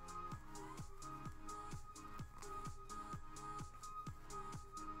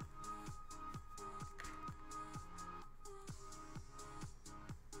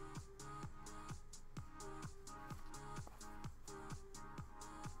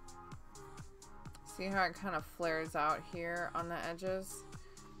 See how it kind of flares out here on the edges?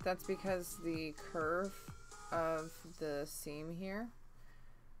 That's because the curve of the seam here.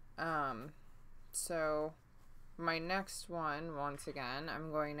 So my next one, once again,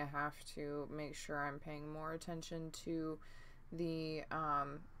 I'm going to have to make sure I'm paying more attention to the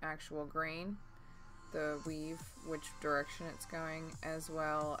actual grain, the weave, which direction it's going, as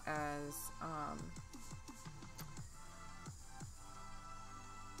well as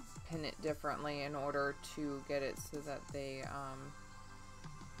pin it differently in order to get it so that they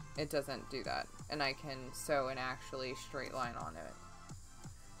it doesn't do that, and I can sew an actually straight line on it.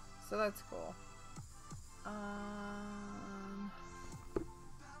 So that's cool.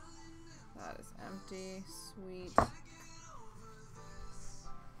 That is empty. Sweet.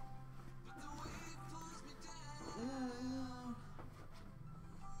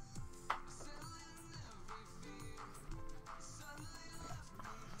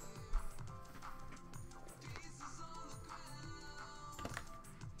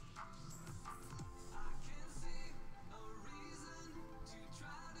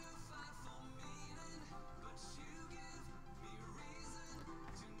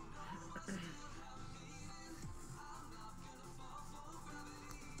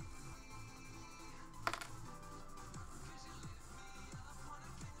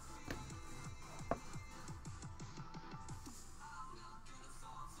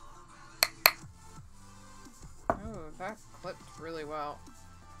 That clipped really well.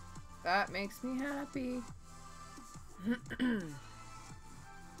 That makes me happy.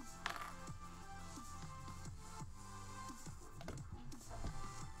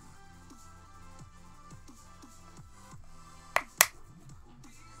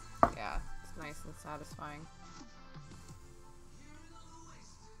 Yeah, it's nice and satisfying.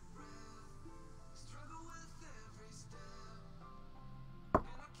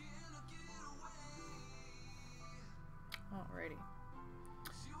 Alrighty.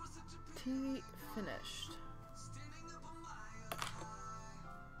 Tea finished.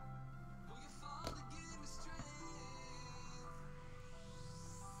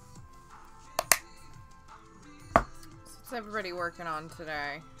 So what's everybody working on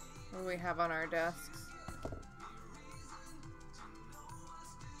today? What do we have on our desks?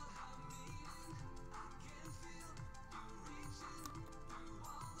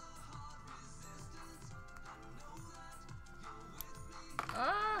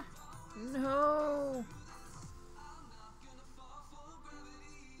 Ah! No!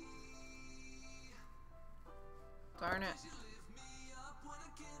 Darn it.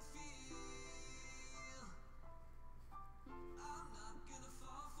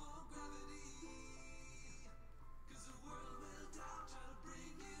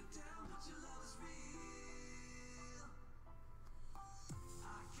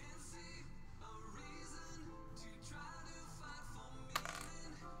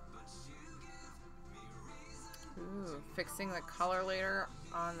 Ooh, fixing the color later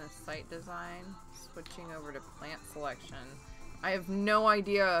on the site design, switching over to plant selection. I have no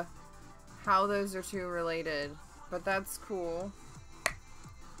idea how those are two related, but that's cool.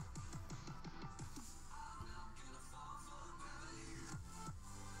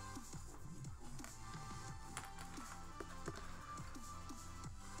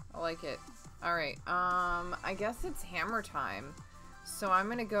 I like it. Alright, I guess it's hammer time. So I'm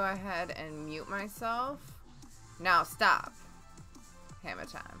gonna go ahead and mute myself. Now stop. Hammer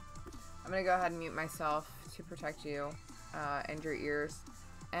time. I'm gonna go ahead and mute myself to protect you and your ears.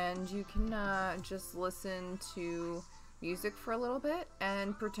 And you can just listen to music for a little bit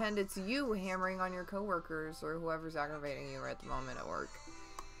and pretend it's you hammering on your coworkers or whoever's aggravating you at the moment at work.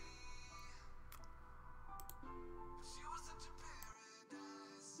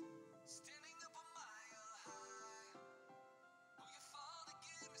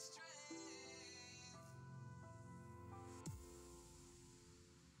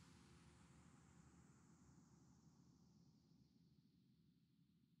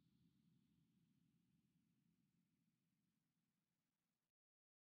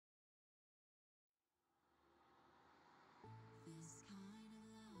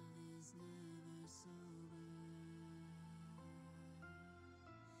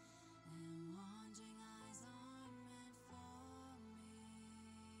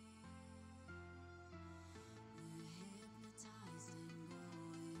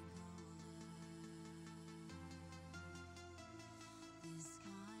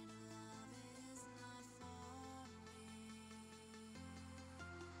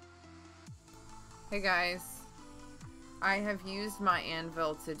 Hey guys, I have used my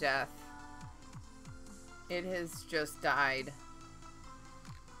anvil to death. It has just died.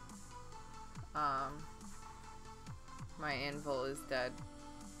 My anvil is dead.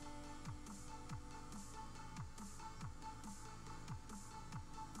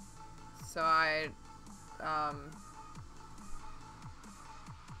 So I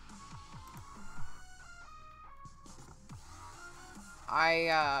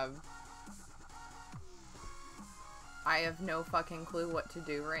I have no fucking clue what to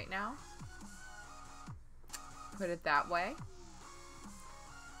do right now. Put it that way.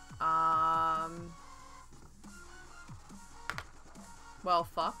 Well,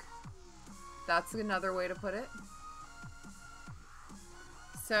 fuck. That's another way to put it.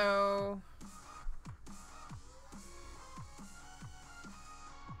 So...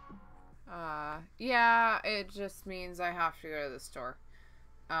 yeah, it just means I have to go to the store.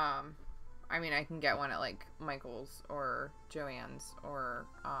 I mean, I can get one at, like, Michael's or Joann's, or,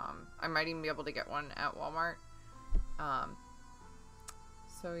 I might even be able to get one at Walmart.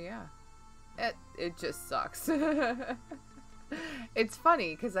 So yeah. It just sucks. It's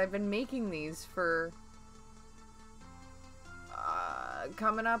funny, because I've been making these for,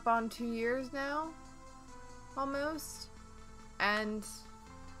 coming up on 2 years now? Almost. And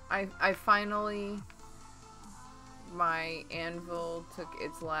I finally, my anvil took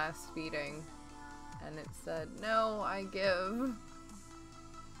its last beating, and it said, no, I give.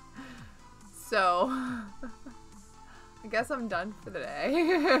 So, I guess I'm done for the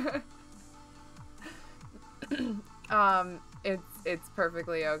day. It's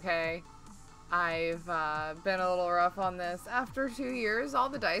perfectly okay. I've been a little rough on this. After 2 years, all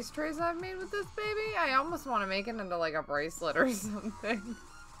the dice trays I've made with this baby, I almost want to make it into like a bracelet or something.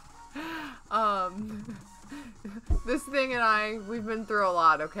 This thing and we've been through a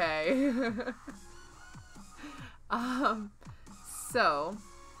lot, okay? So,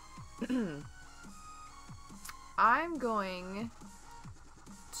 I'm going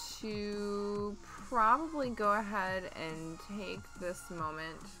to probably go ahead and take this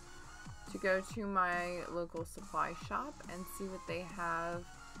moment to go to my local supply shop and see what they have.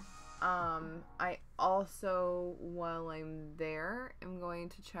 I also, while I'm there, am going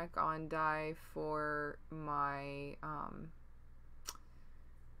to check on dye for my,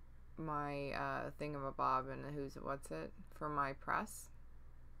 thingamabob and what's it, for my press.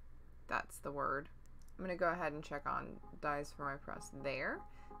 That's the word. I'm gonna go ahead and check on dyes for my press there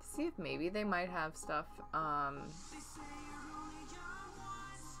to see if maybe they might have stuff.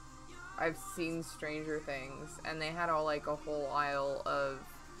 I've seen Stranger Things, and they had a whole aisle of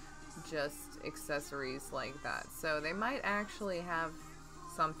just accessories like that. So they might actually have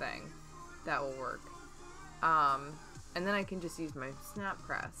something that will work. And then I can just use my snap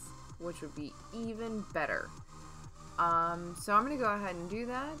press, which would be even better. So I'm gonna go ahead and do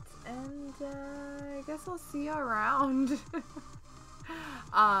that, and I guess I'll see you around.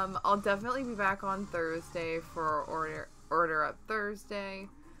 I'll definitely be back on Thursday for Order Up Thursday.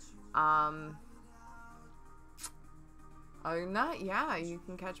 Other than that, yeah, you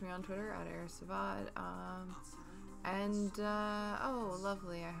can catch me on Twitter at Airasavad. Oh,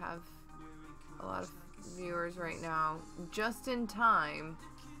 lovely, I have a lot of viewers right now, just in time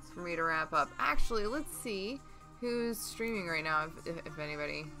for me to wrap up. Actually, let's see who's streaming right now, if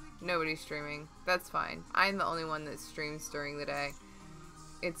anybody. Nobody's streaming. That's fine. I'm the only one that streams during the day.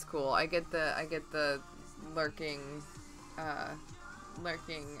 It's cool. I get the lurking, I'm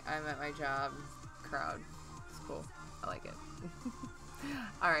at my job crowd. It's cool. I like it.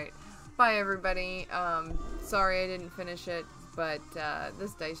 Alright. Bye, everybody. Sorry I didn't finish it, but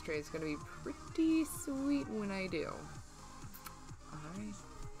this dice tray is going to be pretty sweet when I do. Alright.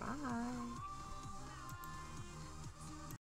 Bye.